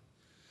was out.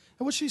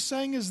 And what she's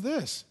saying is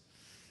this: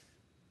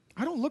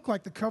 I don't look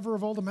like the cover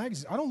of all the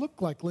magazines. I don't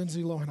look like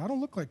Lindsay Lohan. I don't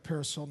look like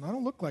Paris Hilton. I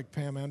don't look like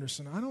Pam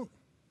Anderson. I don't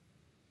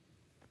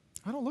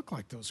look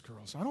like those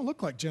girls. I don't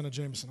look like Jenna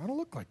Jameson. I don't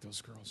look like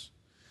those girls.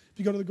 If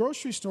you go to the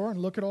grocery store and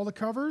look at all the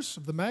covers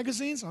of the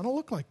magazines, I don't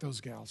look like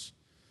those gals.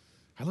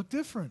 I look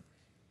different.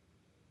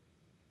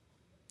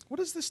 What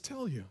does this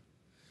tell you?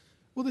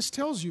 Well, this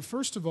tells you,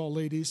 first of all,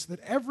 ladies, that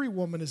every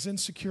woman is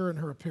insecure in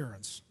her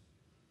appearance.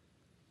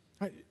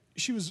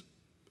 She was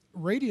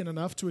radiant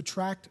enough to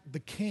attract the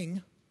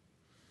king.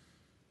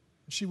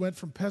 She went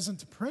from peasant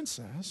to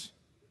princess.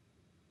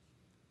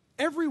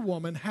 Every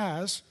woman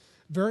has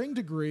varying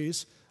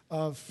degrees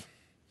of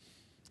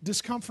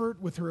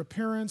discomfort with her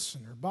appearance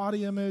and her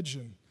body image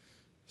and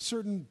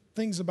certain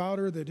things about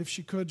her that if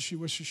she could, she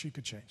wishes she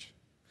could change.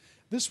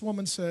 This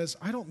woman says,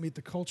 I don't meet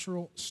the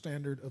cultural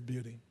standard of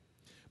beauty.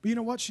 But you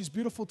know what? She's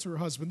beautiful to her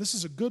husband. This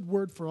is a good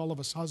word for all of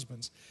us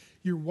husbands.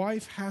 Your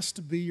wife has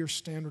to be your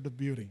standard of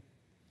beauty.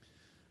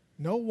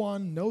 No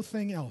one, no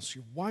thing else.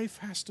 Your wife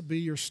has to be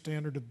your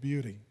standard of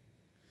beauty.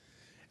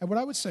 And what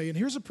I would say, and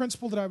here's a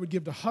principle that I would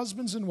give to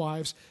husbands and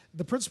wives.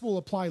 The principle will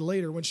apply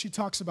later when she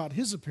talks about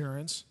his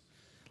appearance.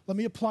 Let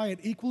me apply it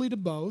equally to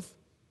both.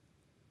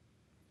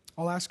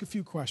 I'll ask a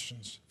few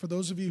questions for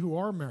those of you who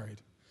are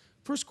married.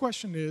 First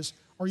question is,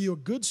 are you a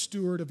good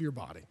steward of your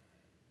body?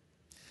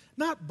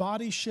 Not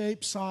body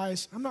shape,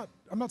 size. I'm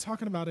not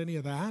talking about any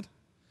of that.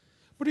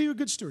 But are you a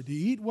good steward? Do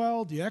you eat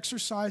well? Do you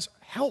exercise?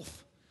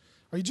 Health.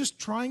 Are you just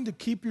trying to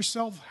keep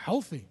yourself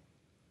healthy?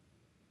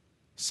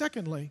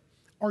 Secondly,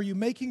 are you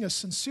making a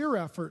sincere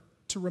effort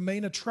to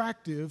remain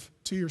attractive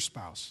to your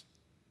spouse?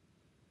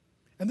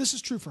 And this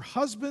is true for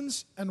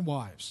husbands and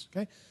wives,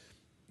 okay?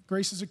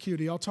 Grace is a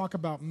cutie. I'll talk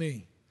about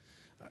me.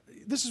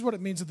 This is what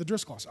it means at the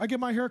Driscolls. I get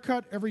my hair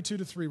cut every 2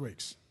 to 3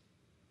 weeks.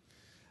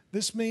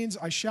 This means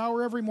I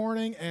shower every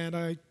morning, and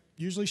I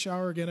usually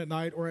shower again at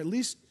night, or at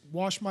least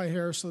wash my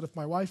hair so that if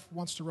my wife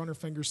wants to run her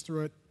fingers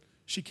through it,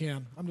 she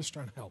can. I'm just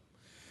trying to help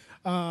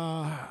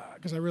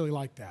because I really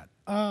like that.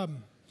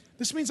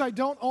 This means I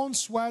don't own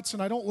sweats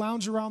and I don't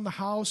lounge around the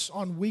house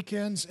on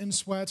weekends in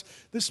sweats.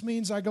 This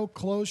means I go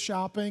clothes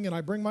shopping and I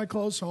bring my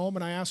clothes home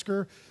and I ask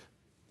her,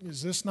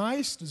 is this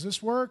nice? Does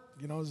this work?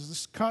 Does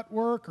this cut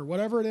work or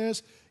whatever it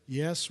is?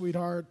 Yes,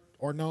 sweetheart.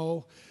 or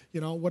no,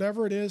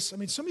 whatever it is. I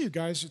mean, some of you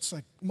guys, it's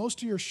like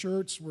most of your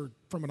shirts were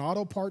from an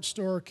auto parts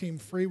store, came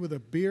free with a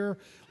beer.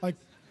 Like,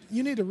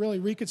 you need to really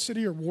reconsider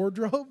your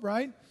wardrobe,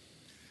 right?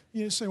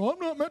 You say, well, I'm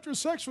not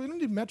metrosexual. You don't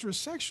need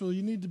metrosexual.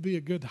 You need to be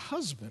a good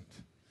husband.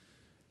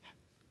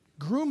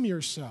 Groom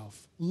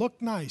yourself.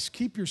 Look nice.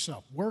 Keep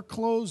yourself. Wear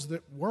clothes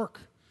that work,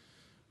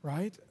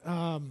 right?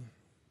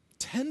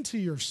 Tend to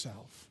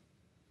yourself.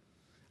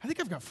 I think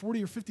I've got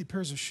 40 or 50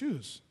 pairs of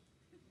shoes.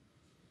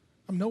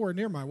 I'm nowhere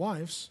near my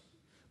wife's,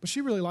 but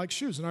she really likes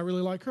shoes, and I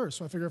really like her.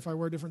 So I figure if I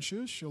wear different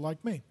shoes, she'll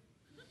like me.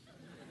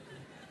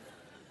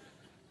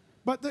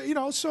 But,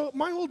 so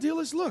my whole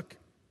deal is, look,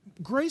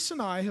 Grace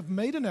and I have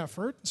made an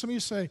effort. Some of you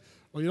say,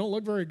 well, you don't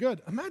look very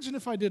good. Imagine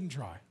if I didn't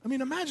try. I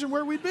mean, imagine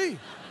where we'd be.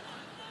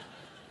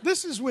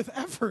 This is with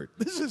effort.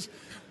 This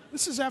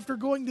is after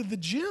going to the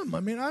gym.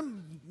 I mean,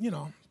 I'm,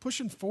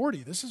 pushing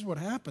 40. This is what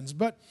happens.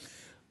 But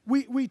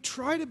we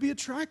try to be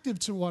attractive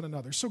to one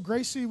another. So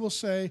Gracie will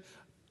say,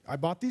 I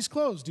bought these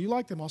clothes. Do you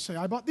like them? I'll say,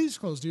 I bought these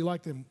clothes. Do you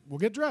like them? We'll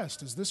get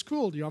dressed. Is this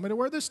cool? Do you want me to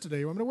wear this today? Do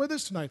you want me to wear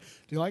this tonight?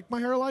 Do you like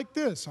my hair like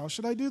this? How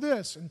should I do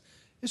this? And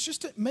it's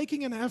just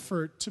making an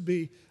effort to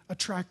be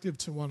attractive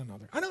to one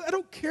another. I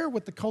don't care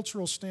what the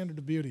cultural standard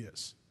of beauty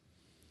is.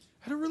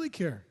 I don't really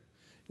care.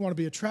 You want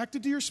to be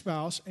attracted to your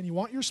spouse, and you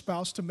want your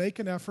spouse to make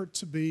an effort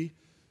to be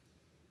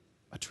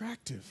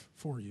attractive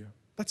for you.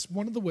 That's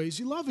one of the ways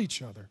you love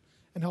each other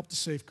and help to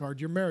safeguard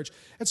your marriage.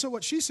 And so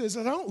what she says,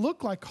 I don't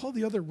look like all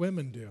the other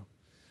women do.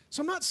 So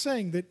I'm not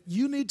saying that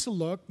you need to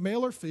look,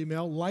 male or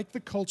female, like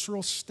the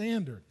cultural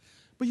standard.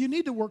 But you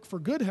need to work for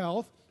good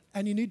health,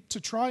 and you need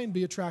to try and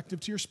be attractive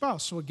to your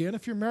spouse. So again,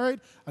 if you're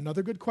married,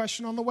 another good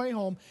question on the way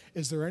home,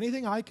 is there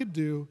anything I could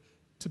do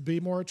to be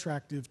more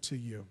attractive to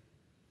you?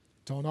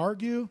 Don't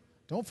argue,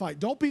 don't fight,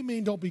 don't be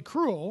mean, don't be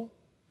cruel,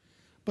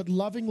 but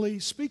lovingly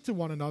speak to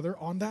one another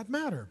on that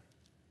matter.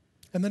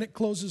 And then it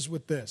closes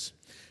with this.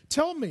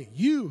 Tell me,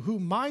 you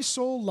whom my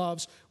soul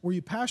loves, where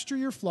you pasture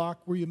your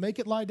flock, where you make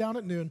it lie down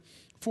at noon,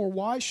 for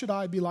why should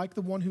I be like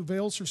the one who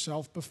veils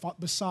herself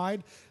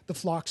beside the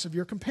flocks of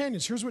your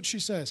companions? Here's what she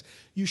says.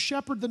 You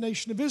shepherd the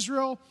nation of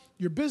Israel.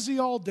 You're busy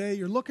all day.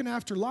 You're looking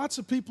after lots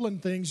of people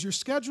and things. Your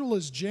schedule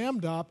is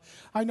jammed up.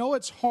 I know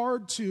it's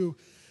hard to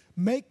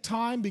make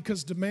time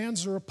because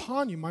demands are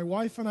upon you. My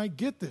wife and I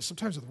get this.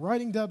 Sometimes with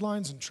writing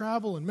deadlines and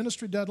travel and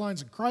ministry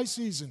deadlines and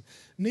crises and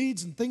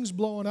needs and things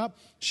blowing up,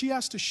 she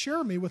has to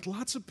share me with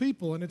lots of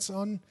people, and it's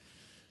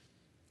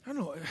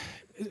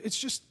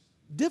just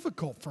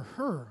difficult for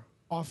her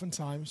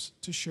oftentimes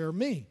to share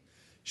me.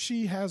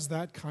 She has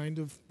that kind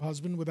of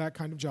husband with that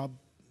kind of job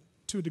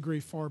to a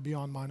degree far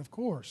beyond mine, of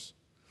course.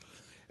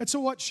 And so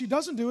what she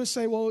doesn't do is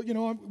say, well,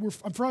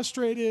 I'm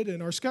frustrated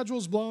and our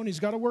schedule's blown. He's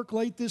got to work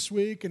late this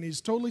week and he's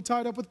totally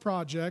tied up with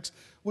projects.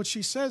 What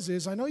she says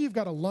is, I know you've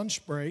got a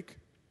lunch break.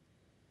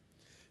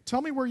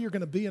 Tell me where you're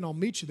going to be and I'll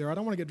meet you there. I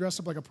don't want to get dressed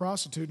up like a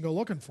prostitute and go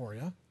looking for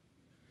you,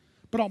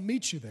 but I'll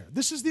meet you there.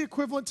 This is the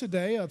equivalent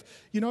today of,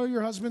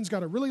 your husband's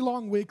got a really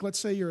long week. Let's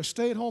say you're a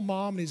stay-at-home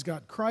mom and he's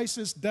got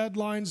crisis,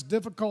 deadlines,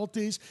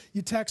 difficulties.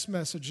 You text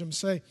message him,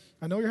 say,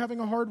 I know you're having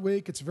a hard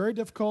week. It's very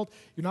difficult.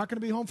 You're not going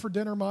to be home for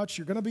dinner much.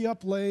 You're going to be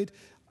up late.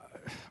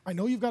 I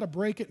know you've got a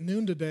break at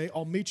noon today.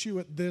 I'll meet you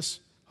at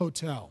this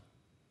hotel.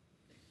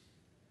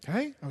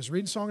 Okay? I was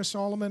reading Song of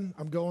Solomon.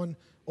 I'm going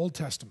Old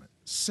Testament.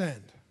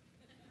 Send.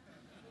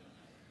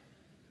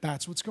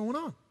 That's what's going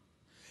on.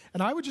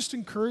 And I would just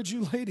encourage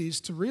you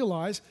ladies to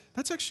realize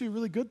that's actually a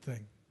really good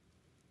thing.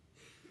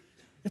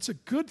 It's a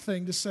good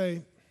thing to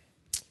say,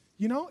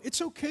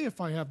 it's okay if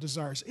I have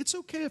desires. It's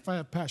okay if I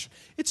have passion.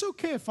 It's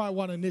okay if I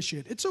want to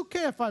initiate. It's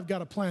okay if I've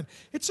got a plan.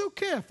 It's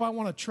okay if I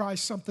want to try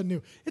something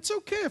new. It's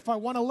okay if I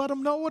want to let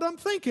them know what I'm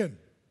thinking.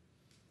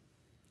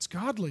 It's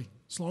godly.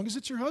 As long as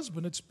it's your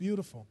husband, it's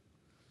beautiful.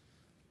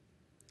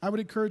 I would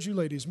encourage you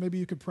ladies, maybe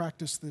you could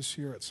practice this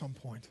here at some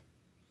point.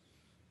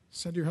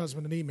 Send your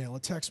husband an email, a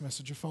text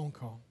message, a phone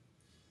call.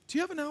 Do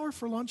you have an hour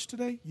for lunch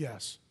today?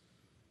 Yes.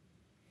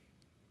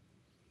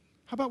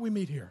 How about we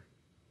meet here?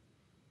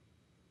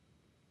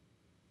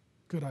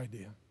 Good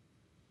idea.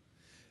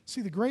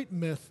 See, the great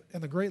myth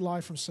and the great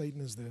lie from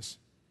Satan is this.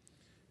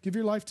 Give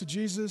your life to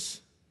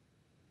Jesus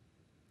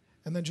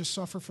and then just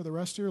suffer for the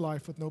rest of your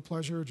life with no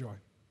pleasure or joy.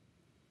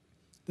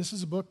 This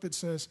is a book that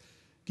says,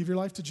 give your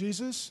life to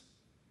Jesus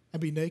and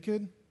be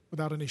naked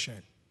without any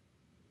shame.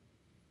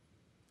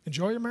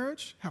 Enjoy your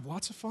marriage. Have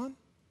lots of fun.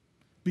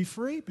 Be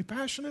free. Be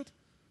passionate.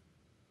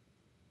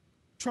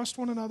 Trust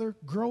one another.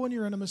 Grow in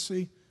your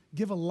intimacy.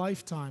 Give a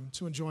lifetime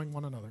to enjoying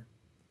one another.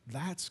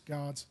 That's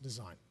God's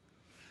design.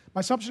 My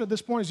assumption at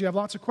this point is you have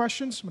lots of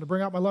questions. I'm going to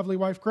bring out my lovely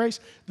wife, Grace.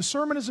 The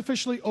sermon is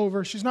officially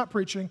over. She's not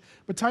preaching.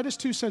 But Titus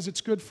 2 says it's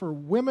good for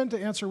women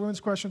to answer women's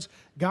questions,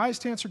 guys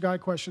to answer guy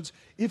questions.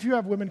 If you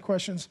have women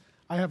questions,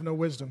 I have no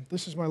wisdom.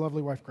 This is my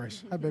lovely wife,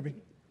 Grace. Hi, baby.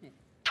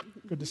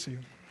 Good to see you.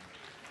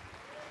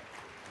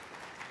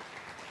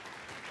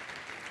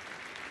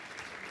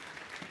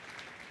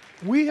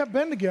 We have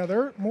been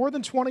together more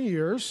than 20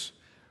 years.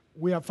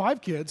 We have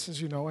 5 kids,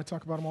 as you know. I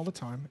talk about them all the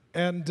time.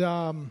 And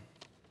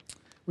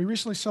We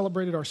recently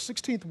celebrated our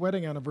 16th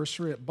wedding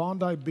anniversary at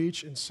Bondi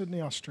Beach in Sydney,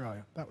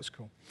 Australia. That was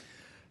cool.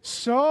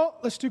 So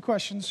let's do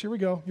questions. Here we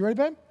go. You ready,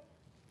 babe?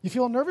 You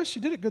feeling nervous?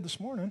 You did it good this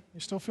morning. You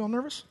still feeling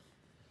nervous?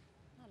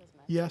 Not as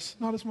much. Yes,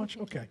 not as much?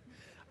 Okay.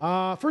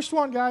 First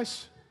one,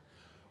 guys.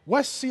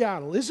 West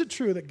Seattle. Is it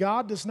true that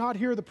God does not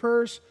hear the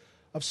prayers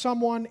of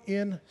someone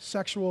in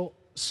sexual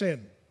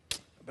sin? I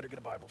better get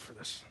a Bible for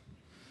this.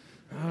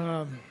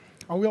 I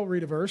will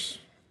read a verse.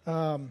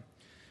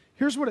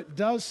 Here's what it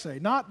does say.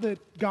 Not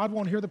that God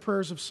won't hear the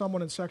prayers of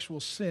someone in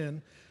sexual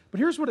sin, but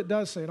here's what it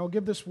does say, and I'll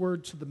give this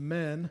word to the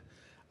men.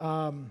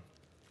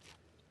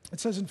 It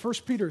says in 1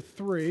 Peter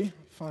 3,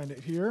 find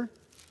it here,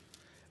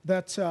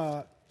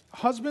 that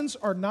husbands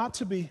are not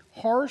to be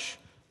harsh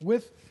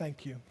with,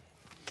 thank you.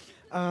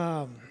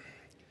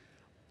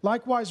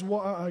 Likewise,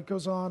 it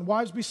goes on,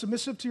 wives, be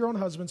submissive to your own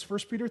husbands, 1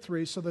 Peter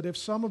 3, so that if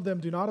some of them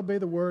do not obey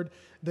the word,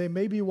 they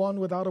may be won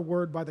without a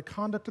word by the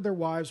conduct of their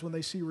wives when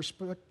they see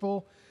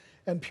respectful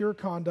and pure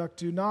conduct.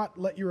 Do not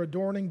let your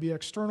adorning be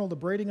external, the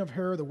braiding of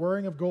hair, the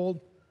wearing of gold,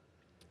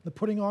 the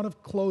putting on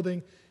of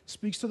clothing.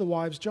 Speaks to the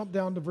wives. Jump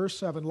down to verse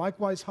 7.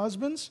 Likewise,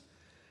 husbands,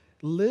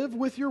 live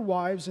with your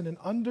wives in an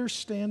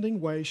understanding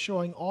way,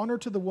 showing honor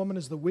to the woman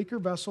as the weaker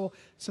vessel,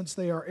 since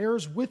they are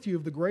heirs with you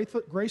of the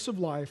grace of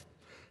life,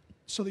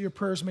 so that your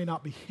prayers may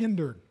not be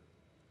hindered.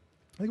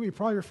 I think what you're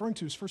probably referring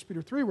to is 1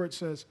 Peter 3, where it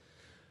says,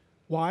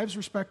 wives,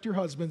 respect your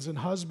husbands, and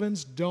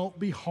husbands, don't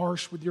be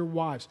harsh with your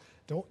wives.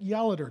 Don't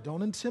yell at her.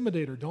 Don't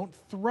intimidate her. Don't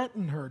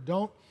threaten her.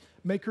 Don't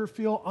make her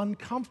feel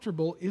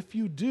uncomfortable. If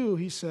you do,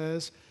 he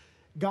says,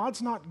 God's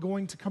not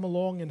going to come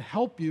along and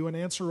help you and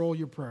answer all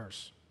your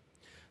prayers.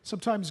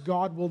 Sometimes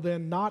God will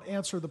then not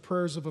answer the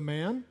prayers of a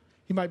man.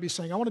 He might be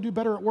saying, I want to do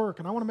better at work,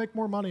 and I want to make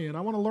more money, and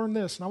I want to learn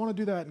this, and I want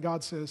to do that. And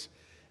God says,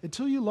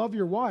 until you love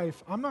your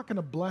wife, I'm not going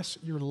to bless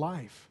your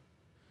life.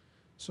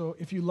 So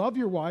if you love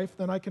your wife,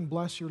 then I can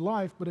bless your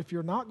life. But if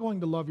you're not going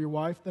to love your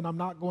wife, then I'm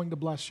not going to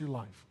bless your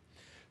life.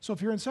 So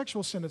if you're in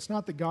sexual sin, it's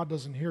not that God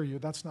doesn't hear you.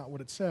 That's not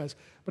what it says.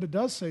 But it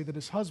does say that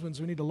as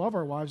husbands, we need to love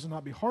our wives and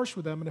not be harsh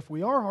with them. And if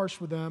we are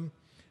harsh with them,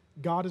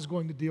 God is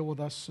going to deal with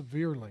us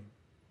severely.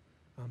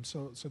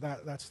 So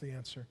that's the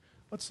answer.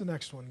 What's the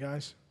next one,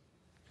 guys?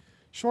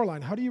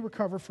 Shoreline, how do you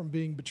recover from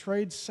being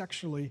betrayed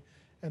sexually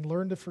and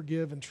learn to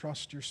forgive and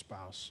trust your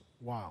spouse?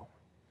 Wow.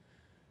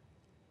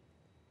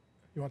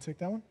 You want to take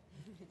that one?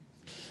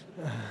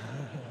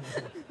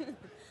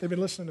 They've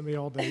been listening to me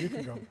all day. You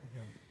can go.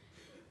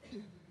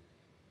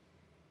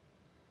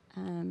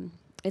 Yeah.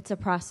 It's a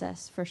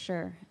process for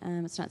sure.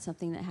 It's not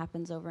something that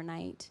happens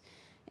overnight,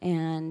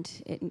 and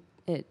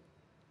it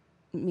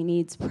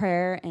needs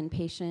prayer and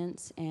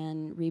patience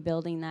and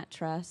rebuilding that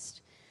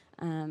trust.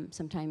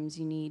 Sometimes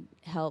you need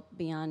help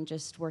beyond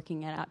just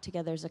working it out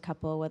together as a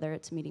couple, whether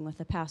it's meeting with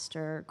a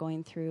pastor, or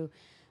going through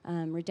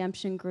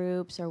redemption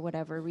groups, or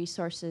whatever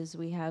resources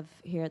we have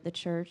here at the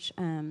church.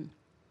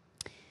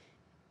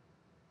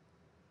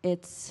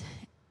 It's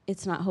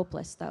not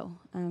hopeless, though.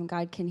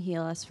 God can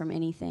heal us from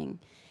anything.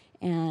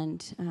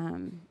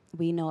 And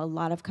we know a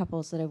lot of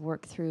couples that have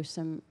worked through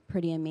some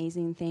pretty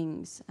amazing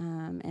things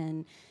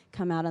and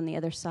come out on the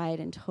other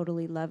side and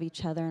totally love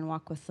each other and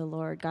walk with the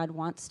Lord. God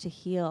wants to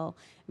heal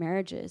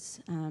marriages,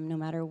 no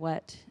matter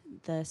what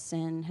the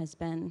sin has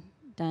been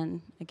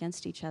done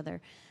against each other.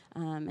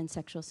 And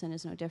sexual sin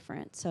is no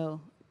different. So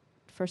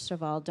first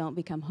of all, don't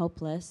become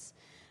hopeless.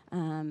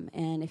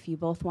 And if you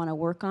both want to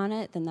work on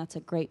it, then that's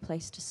a great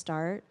place to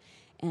start.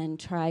 And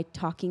try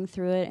talking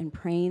through it and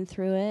praying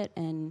through it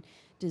and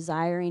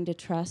desiring to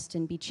trust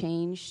and be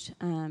changed,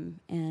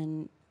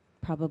 and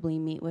probably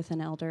meet with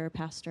an elder or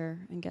pastor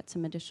and get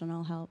some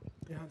additional help.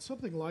 Yeah, and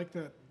something like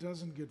that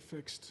doesn't get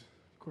fixed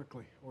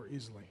quickly or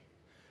easily.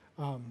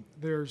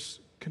 There's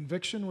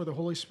conviction where the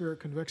Holy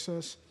Spirit convicts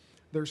us.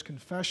 There's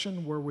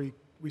confession where we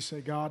say,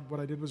 God, what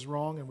I did was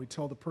wrong, and we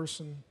tell the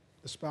person,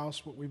 the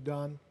spouse, what we've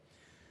done.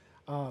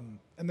 And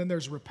then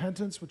there's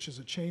repentance, which is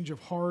a change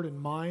of heart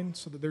and mind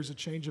so that there's a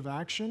change of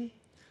action.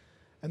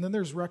 And then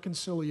there's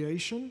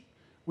reconciliation,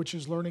 which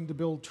is learning to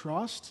build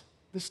trust.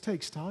 This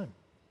takes time.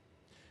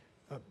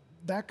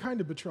 That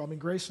kind of betrayal, I mean,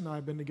 Grace and I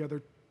have been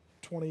together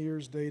 20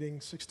 years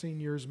dating, 16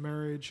 years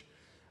marriage.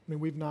 I mean,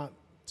 we've not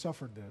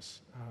suffered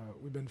this.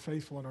 We've been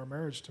faithful in our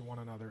marriage to one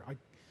another.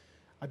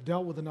 I've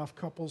dealt with enough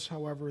couples,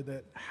 however,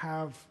 that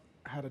have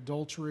had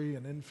adultery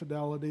and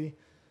infidelity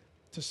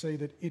to say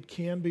that it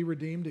can be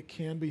redeemed, it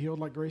can be healed,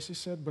 like Gracie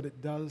said, but it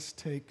does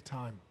take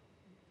time.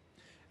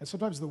 And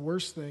sometimes the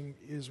worst thing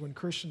is when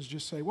Christians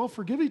just say, well,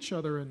 forgive each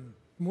other and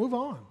move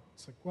on.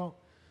 It's like, well,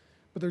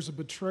 but there's a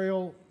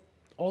betrayal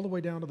all the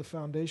way down to the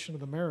foundation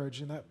of the marriage,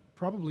 and that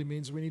probably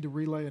means we need to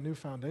relay a new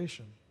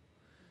foundation.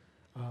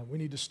 We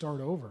need to start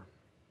over.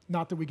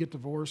 Not that we get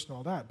divorced and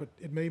all that, but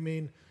it may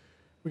mean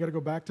we got to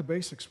go back to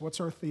basics. What's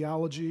our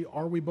theology?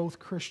 Are we both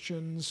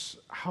Christians?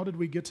 How did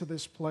we get to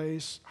this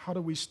place? How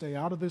do we stay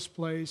out of this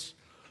place?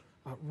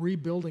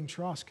 Rebuilding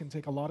trust can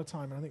take a lot of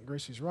time, and I think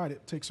Gracie's right.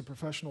 It takes a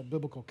professional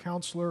biblical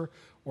counselor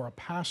or a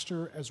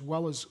pastor, as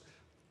well as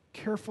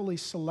carefully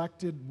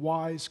selected,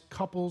 wise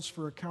couples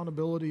for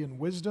accountability and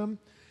wisdom.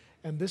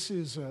 And this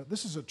is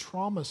a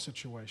trauma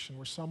situation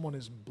where someone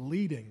is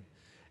bleeding,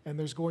 and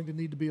there's going to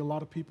need to be a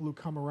lot of people who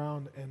come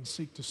around and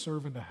seek to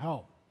serve and to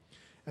help.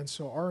 And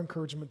so our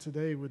encouragement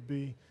today would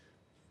be,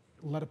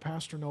 let a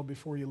pastor know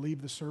before you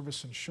leave the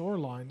service in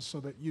Shoreline so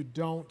that you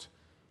don't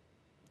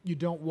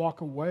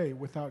walk away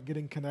without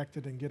getting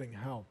connected and getting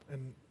help.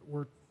 And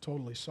we're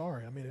totally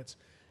sorry. I mean,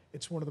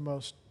 it's one of the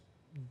most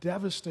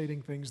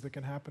devastating things that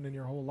can happen in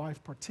your whole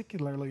life,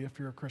 particularly if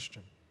you're a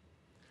Christian.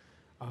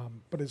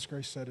 But as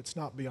Grace said, it's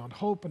not beyond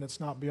hope and it's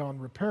not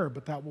beyond repair,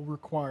 but that will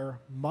require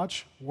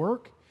much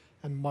work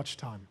and much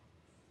time.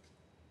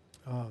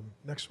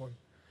 Next one.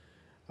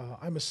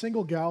 I'm a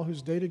single gal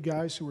who's dated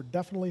guys who were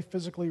definitely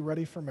physically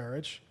ready for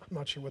marriage. I'm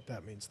not sure what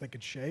that means. They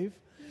could shave.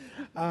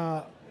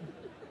 But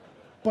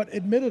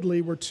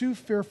admittedly, we're too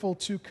fearful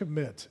to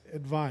commit.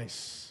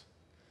 Advice.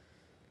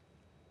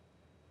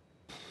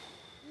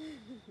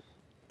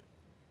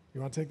 You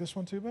want to take this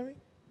one too, baby?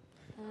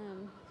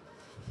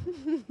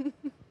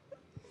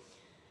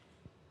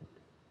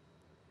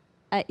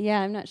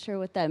 Yeah, I'm not sure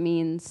what that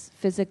means,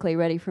 physically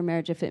ready for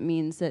marriage, if it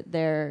means that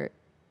they're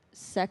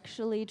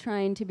sexually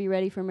trying to be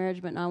ready for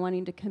marriage but not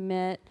wanting to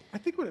commit. I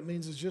think what it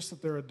means is just that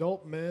they're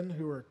adult men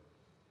who are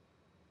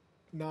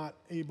not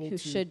able to... Who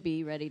should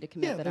be ready to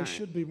commit but aren't. Yeah, they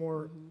should be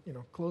more,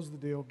 close the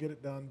deal, get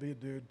it done, be a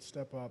dude,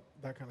 step up,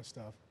 that kind of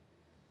stuff.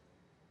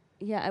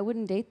 Yeah, I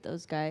wouldn't date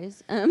those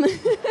guys.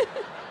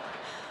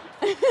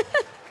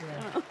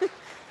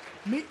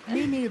 Me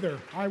neither.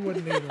 I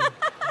wouldn't either.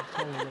 I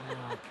totally would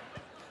not.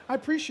 I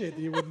appreciate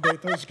that you wouldn't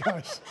date those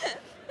guys.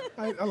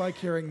 I like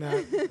hearing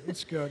that.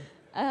 It's good.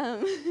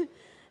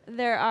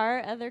 There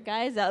are other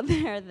guys out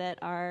there that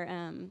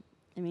are,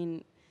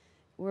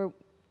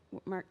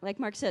 like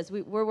Mark says,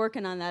 we're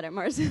working on that at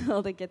Mars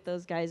Hill to get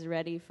those guys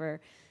ready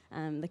for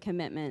the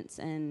commitments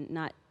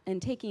and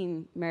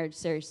taking marriage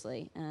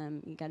seriously.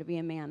 You got to be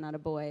a man, not a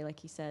boy,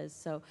 like he says.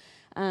 So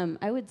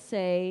I would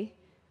say,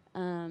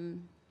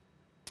 don't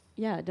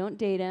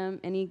date him.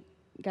 Any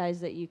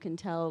guys that you can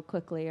tell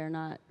quickly are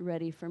not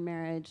ready for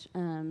marriage.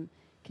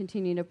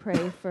 Continue to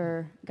pray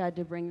for God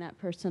to bring that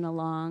person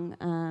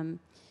along.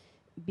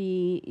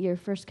 Your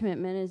first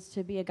commitment is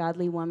to be a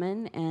godly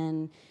woman,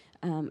 and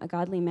a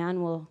godly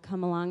man will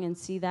come along and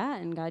see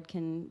that, and God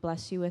can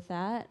bless you with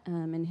that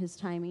in His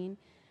timing.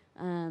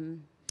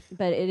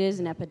 But it is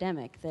an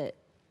epidemic that,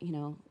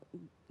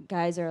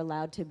 guys are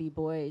allowed to be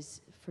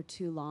boys for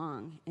too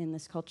long in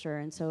this culture,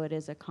 and so it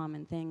is a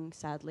common thing,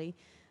 sadly.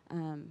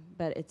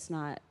 But it's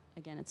not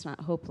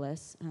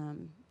hopeless.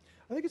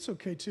 I think it's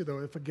okay, too, though,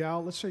 if a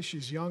gal, let's say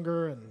she's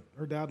younger and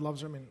her dad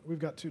loves her. I mean, we've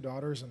got 2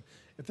 daughters, and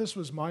if this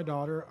was my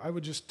daughter, I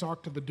would just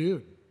talk to the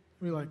dude.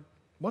 I'd be like,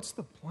 what's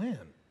the plan?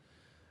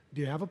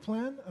 Do you have a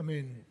plan? I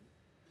mean,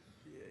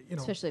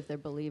 Especially if they're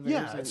believers.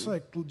 Yeah, it's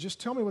like, just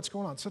tell me what's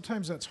going on.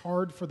 Sometimes that's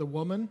hard for the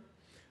woman,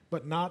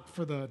 but not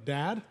for the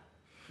dad,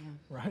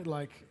 right?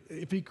 Like,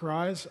 if he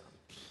cries,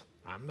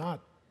 I'm not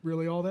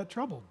really all that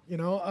troubled,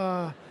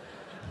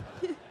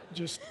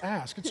 Just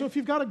ask. And so if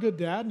you've got a good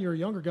dad and you're a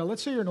younger gal,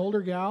 let's say you're an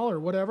older gal or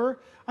whatever,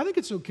 I think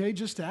it's okay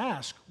just to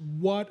ask,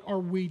 what are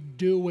we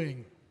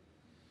doing?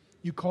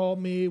 You call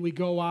me, we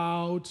go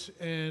out,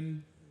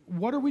 and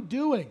what are we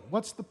doing?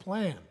 What's the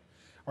plan?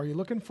 Are you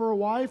looking for a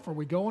wife? Are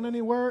we going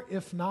anywhere?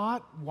 If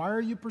not, why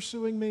are you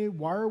pursuing me?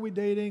 Why are we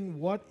dating?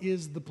 What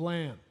is the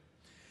plan?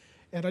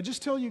 And I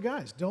just tell you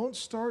guys, don't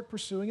start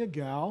pursuing a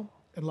gal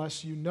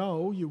unless you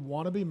know you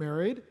want to be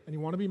married, and you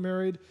want to be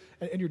married,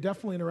 and you're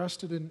definitely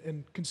interested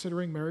in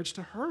considering marriage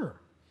to her.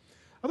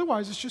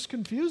 Otherwise, it's just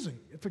confusing.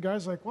 If a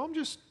guy's like, well, I'm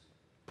just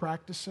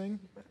practicing,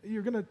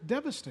 you're going to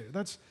devastate her.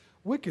 That's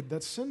wicked.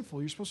 That's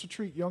sinful. You're supposed to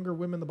treat younger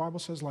women, the Bible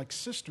says, like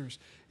sisters.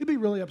 You'd be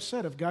really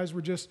upset if guys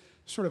were just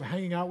sort of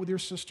hanging out with your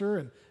sister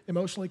and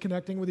emotionally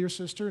connecting with your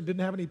sister and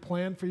didn't have any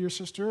plan for your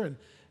sister and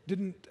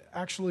didn't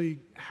actually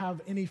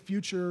have any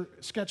future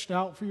sketched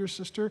out for your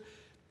sister.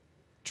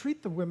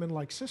 Treat the women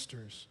like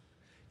sisters.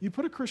 You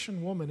put a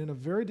Christian woman in a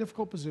very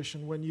difficult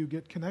position when you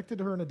get connected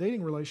to her in a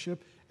dating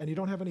relationship and you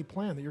don't have any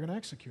plan that you're going to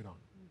execute on.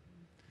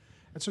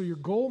 And so your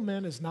goal,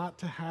 men, is not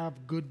to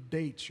have good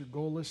dates. Your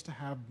goal is to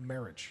have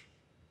marriage.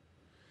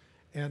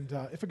 And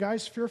if a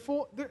guy's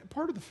fearful,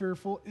 part of the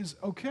fearful is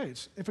okay.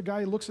 It's if a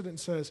guy looks at it and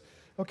says,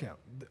 okay,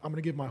 I'm going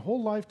to give my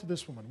whole life to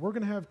this woman. We're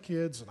going to have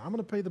kids, and I'm going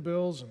to pay the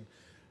bills, and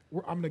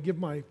I'm going to give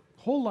my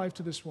whole life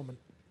to this woman.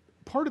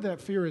 Part of that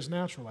fear is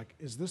natural. Like,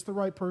 is this the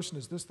right person?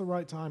 Is this the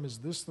right time? Is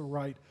this the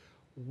right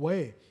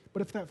way?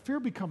 But if that fear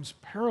becomes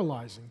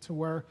paralyzing to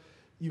where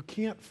you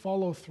can't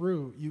follow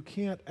through, you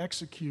can't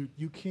execute,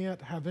 you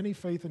can't have any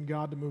faith in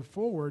God to move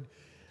forward,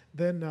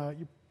 then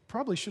you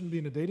probably shouldn't be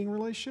in a dating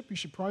relationship. You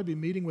should probably be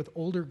meeting with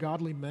older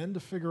godly men to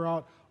figure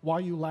out why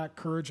you lack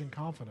courage and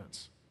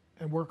confidence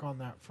and work on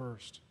that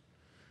first.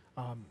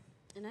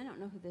 And I don't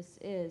know who this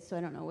is, so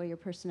I don't know what your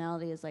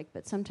personality is like,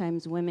 but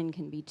sometimes women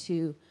can be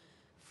too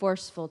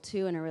forceful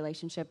too in a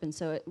relationship, and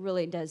so it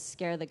really does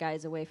scare the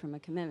guys away from a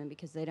commitment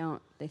because they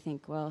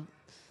think, well,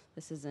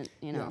 this isn't,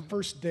 Yeah,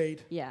 first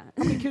date. Yeah.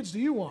 How many kids do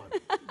you want?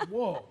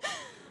 Whoa.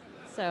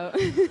 So.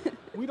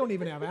 We don't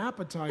even have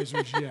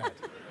appetizers yet.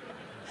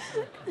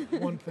 Okay,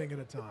 one thing at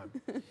a time.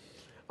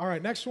 All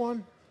right, next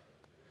one.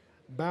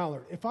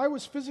 Ballard. If I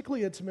was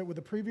physically intimate with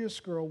a previous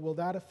girl, will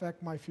that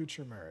affect my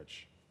future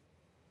marriage?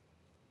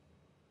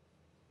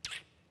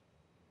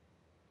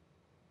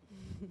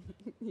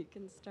 You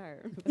can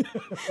start.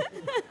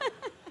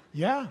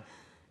 Yeah.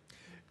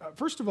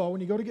 First of all,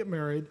 when you go to get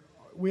married,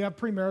 we have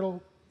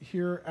premarital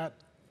here at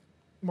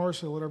Mars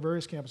Hill at our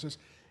various campuses.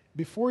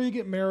 Before you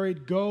get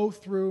married, go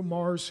through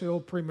Mars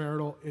Hill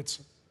premarital. It's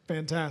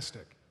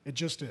fantastic. It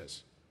just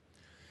is.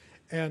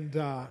 And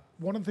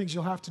one of the things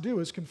you'll have to do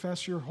is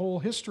confess your whole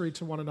history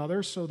to one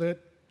another so that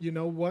you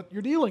know what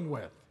you're dealing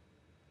with.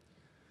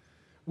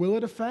 Will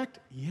it affect?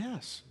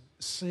 Yes.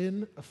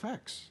 Sin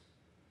affects.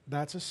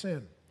 That's a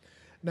sin.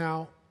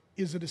 Now,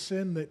 is it a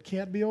sin that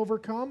can't be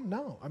overcome?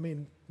 No. I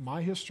mean,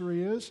 my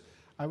history is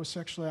I was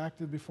sexually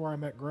active before I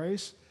met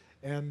Grace,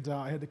 and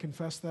I had to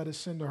confess that as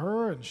sin to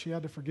her, and she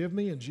had to forgive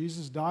me, and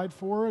Jesus died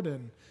for it,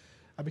 and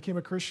I became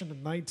a Christian at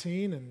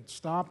 19 and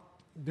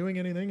stopped doing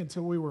anything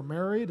until we were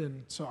married.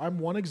 And so I'm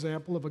one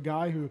example of a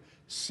guy who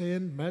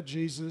sinned, met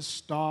Jesus,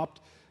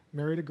 stopped,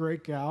 married a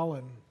great gal,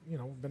 and,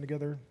 been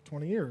together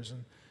 20 years.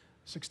 And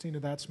 16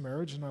 of that's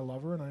marriage, and I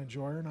love her, and I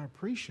enjoy her, and I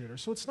appreciate her.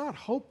 So it's not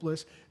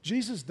hopeless.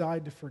 Jesus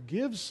died to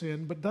forgive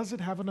sin, but does it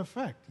have an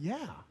effect?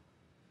 Yeah,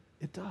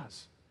 it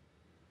does.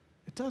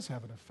 It does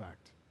have an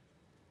effect.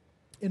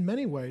 In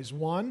many ways.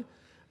 One,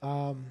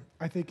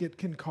 I think it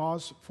can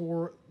cause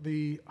for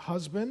the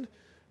husband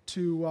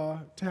to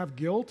have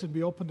guilt and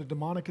be open to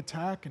demonic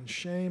attack and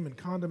shame and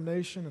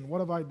condemnation and what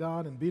have I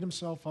done, and beat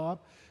himself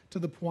up to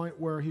the point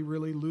where he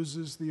really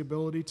loses the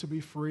ability to be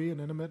free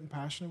and intimate and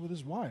passionate with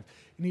his wife.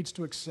 He needs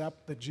to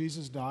accept that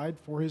Jesus died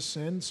for his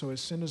sin, so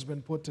his sin has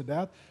been put to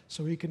death,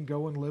 so he can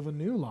go and live a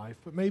new life.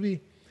 But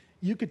maybe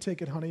you could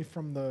take it, honey,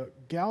 from the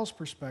gal's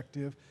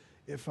perspective.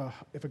 If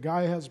a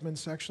guy has been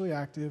sexually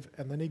active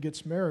and then he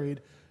gets married,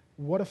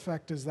 what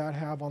effect does that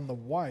have on the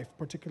wife,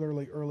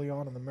 particularly early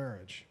on in the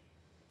marriage?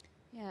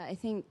 Yeah, I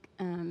think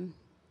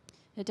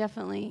it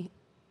definitely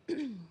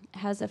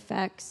has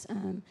effects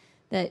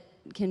that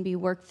can be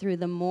worked through.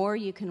 The more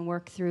you can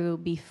work through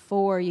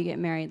before you get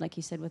married, like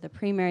you said, with a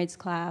pre-marriage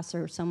class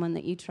or someone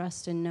that you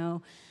trust and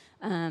know,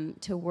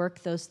 to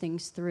work those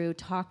things through,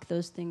 talk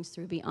those things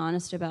through, be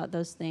honest about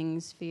those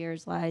things,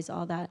 fears, lies,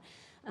 all that,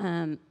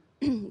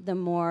 the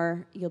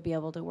more you'll be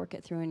able to work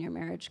it through in your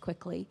marriage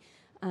quickly.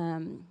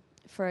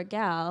 For a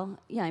gal,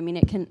 yeah, I mean,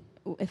 it can,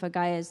 if a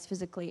guy is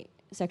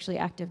sexually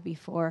active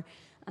before,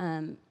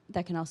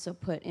 that can also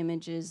put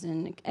images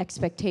and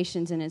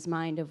expectations in his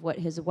mind of what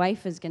his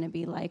wife is going to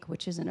be like,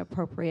 which isn't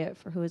appropriate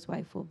for who his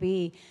wife will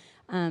be.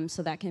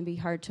 So that can be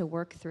hard to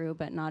work through,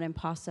 but not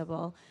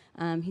impossible.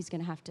 He's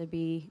going to have to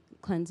be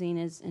cleansing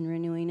and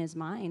renewing his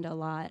mind a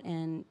lot.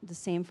 And the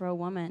same for a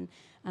woman.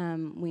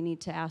 We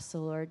need to ask the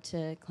Lord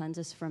to cleanse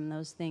us from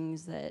those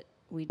things that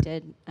we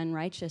did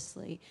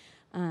unrighteously.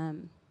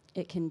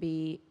 It can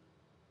be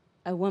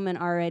a woman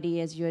already,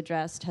 as you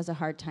addressed, has a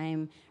hard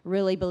time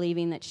really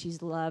believing that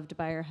she's loved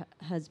by her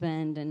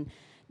husband and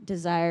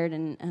desired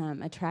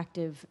and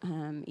attractive,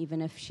 even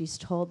if she's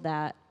told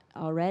that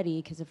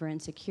already because of her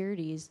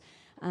insecurities.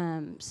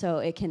 So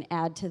it can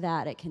add to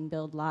that. It can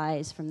build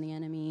lies from the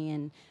enemy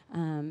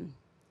and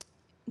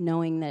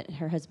knowing that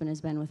her husband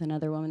has been with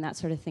another woman, that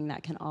sort of thing,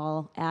 that can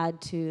all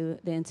add to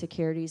the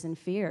insecurities and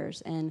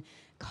fears. And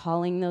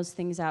calling those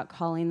things out,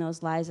 calling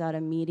those lies out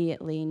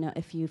immediately.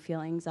 If you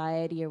feel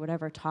anxiety or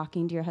whatever,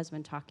 talking to your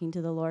husband, talking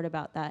to the Lord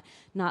about that,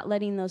 not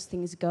letting those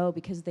things go,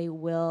 because they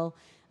will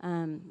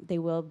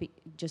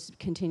just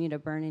continue to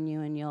burn in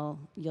you, and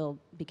you'll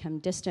become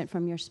distant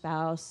from your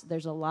spouse.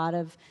 There's a lot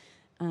of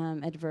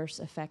adverse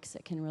effects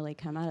that can really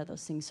come out of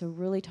those things. So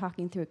really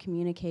talking through it,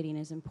 communicating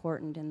is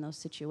important in those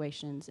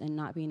situations, and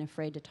not being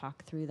afraid to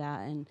talk through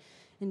that and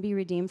be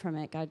redeemed from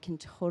it. God can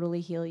totally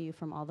heal you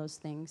from all those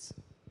things.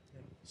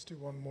 Yeah, let's do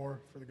one more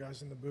for the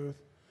guys in the booth.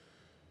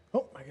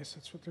 Oh, I guess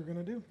that's what they're going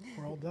to do.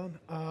 We're all done.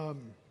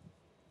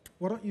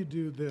 Why don't you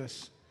do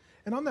this?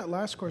 And on that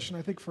last question,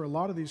 I think for a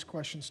lot of these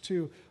questions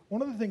too,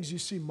 one of the things you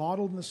see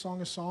modeled in the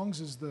Song of Songs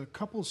is the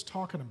couples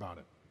talking about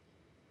it.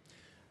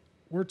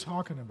 We're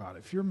talking about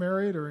it. If you're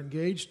married or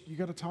engaged, you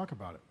got to talk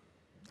about it.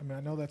 I mean,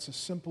 I know that's a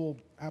simple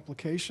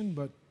application,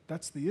 but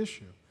that's the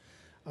issue.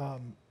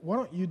 Why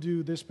don't you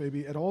do this,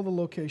 baby? At all the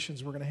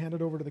locations, we're going to hand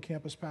it over to the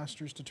campus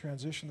pastors to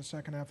transition the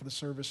second half of the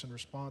service in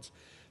response.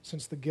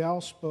 Since the gal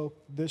spoke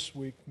this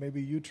week,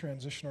 maybe you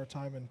transition our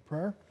time in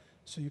prayer.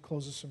 So you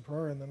close us in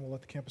prayer, and then we'll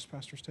let the campus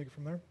pastors take it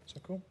from there. Is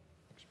that cool?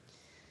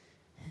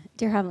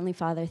 Dear Heavenly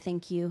Father,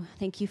 thank you.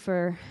 Thank you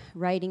for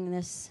writing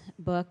this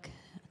book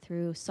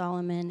through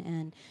Solomon,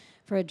 and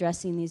for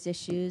addressing these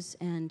issues,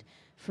 and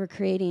for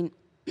creating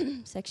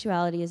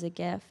sexuality as a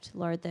gift,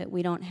 Lord, that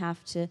we don't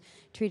have to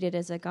treat it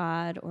as a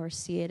god or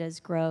see it as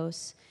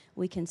gross.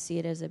 We can see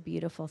it as a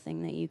beautiful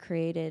thing that you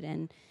created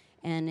and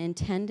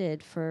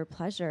intended for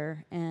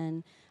pleasure.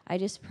 And I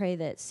just pray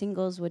that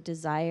singles would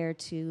desire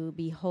to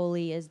be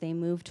holy as they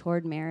move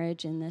toward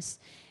marriage in this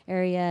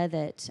area,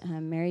 that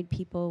married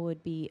people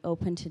would be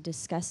open to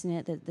discussing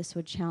it, that this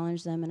would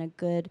challenge them in a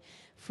good,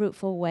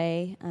 fruitful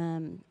way,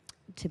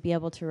 to be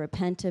able to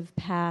repent of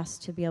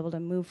past, to be able to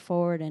move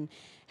forward and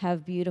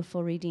have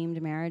beautiful,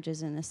 redeemed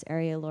marriages in this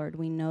area, Lord.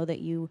 We know that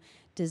you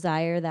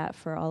desire that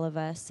for all of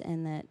us,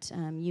 and that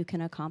you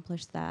can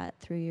accomplish that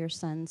through your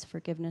Son's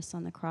forgiveness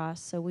on the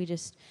cross. So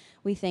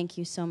we thank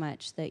you so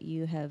much that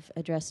you have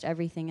addressed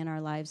everything in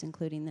our lives,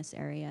 including this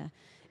area.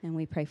 And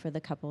we pray for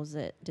the couples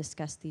that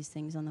discuss these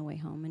things on the way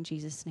home. In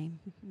Jesus' name,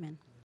 amen.